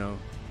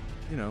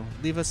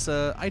us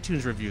an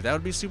iTunes review. That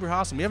would be super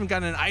awesome. We haven't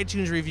gotten an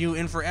iTunes review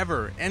in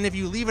forever. And if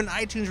you leave an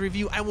iTunes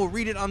review, I will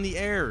read it on the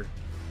air.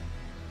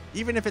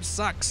 Even if it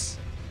sucks.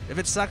 If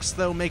it sucks,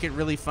 though, make it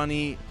really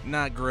funny.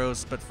 Not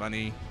gross, but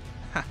funny.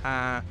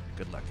 Haha.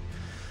 Good luck.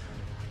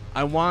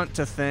 I want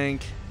to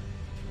thank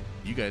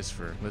you guys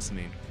for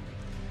listening.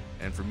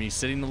 And for me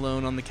sitting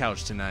alone on the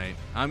couch tonight.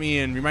 I'm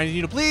Ian, reminding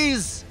you to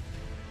please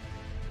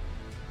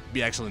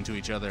be excellent to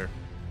each other.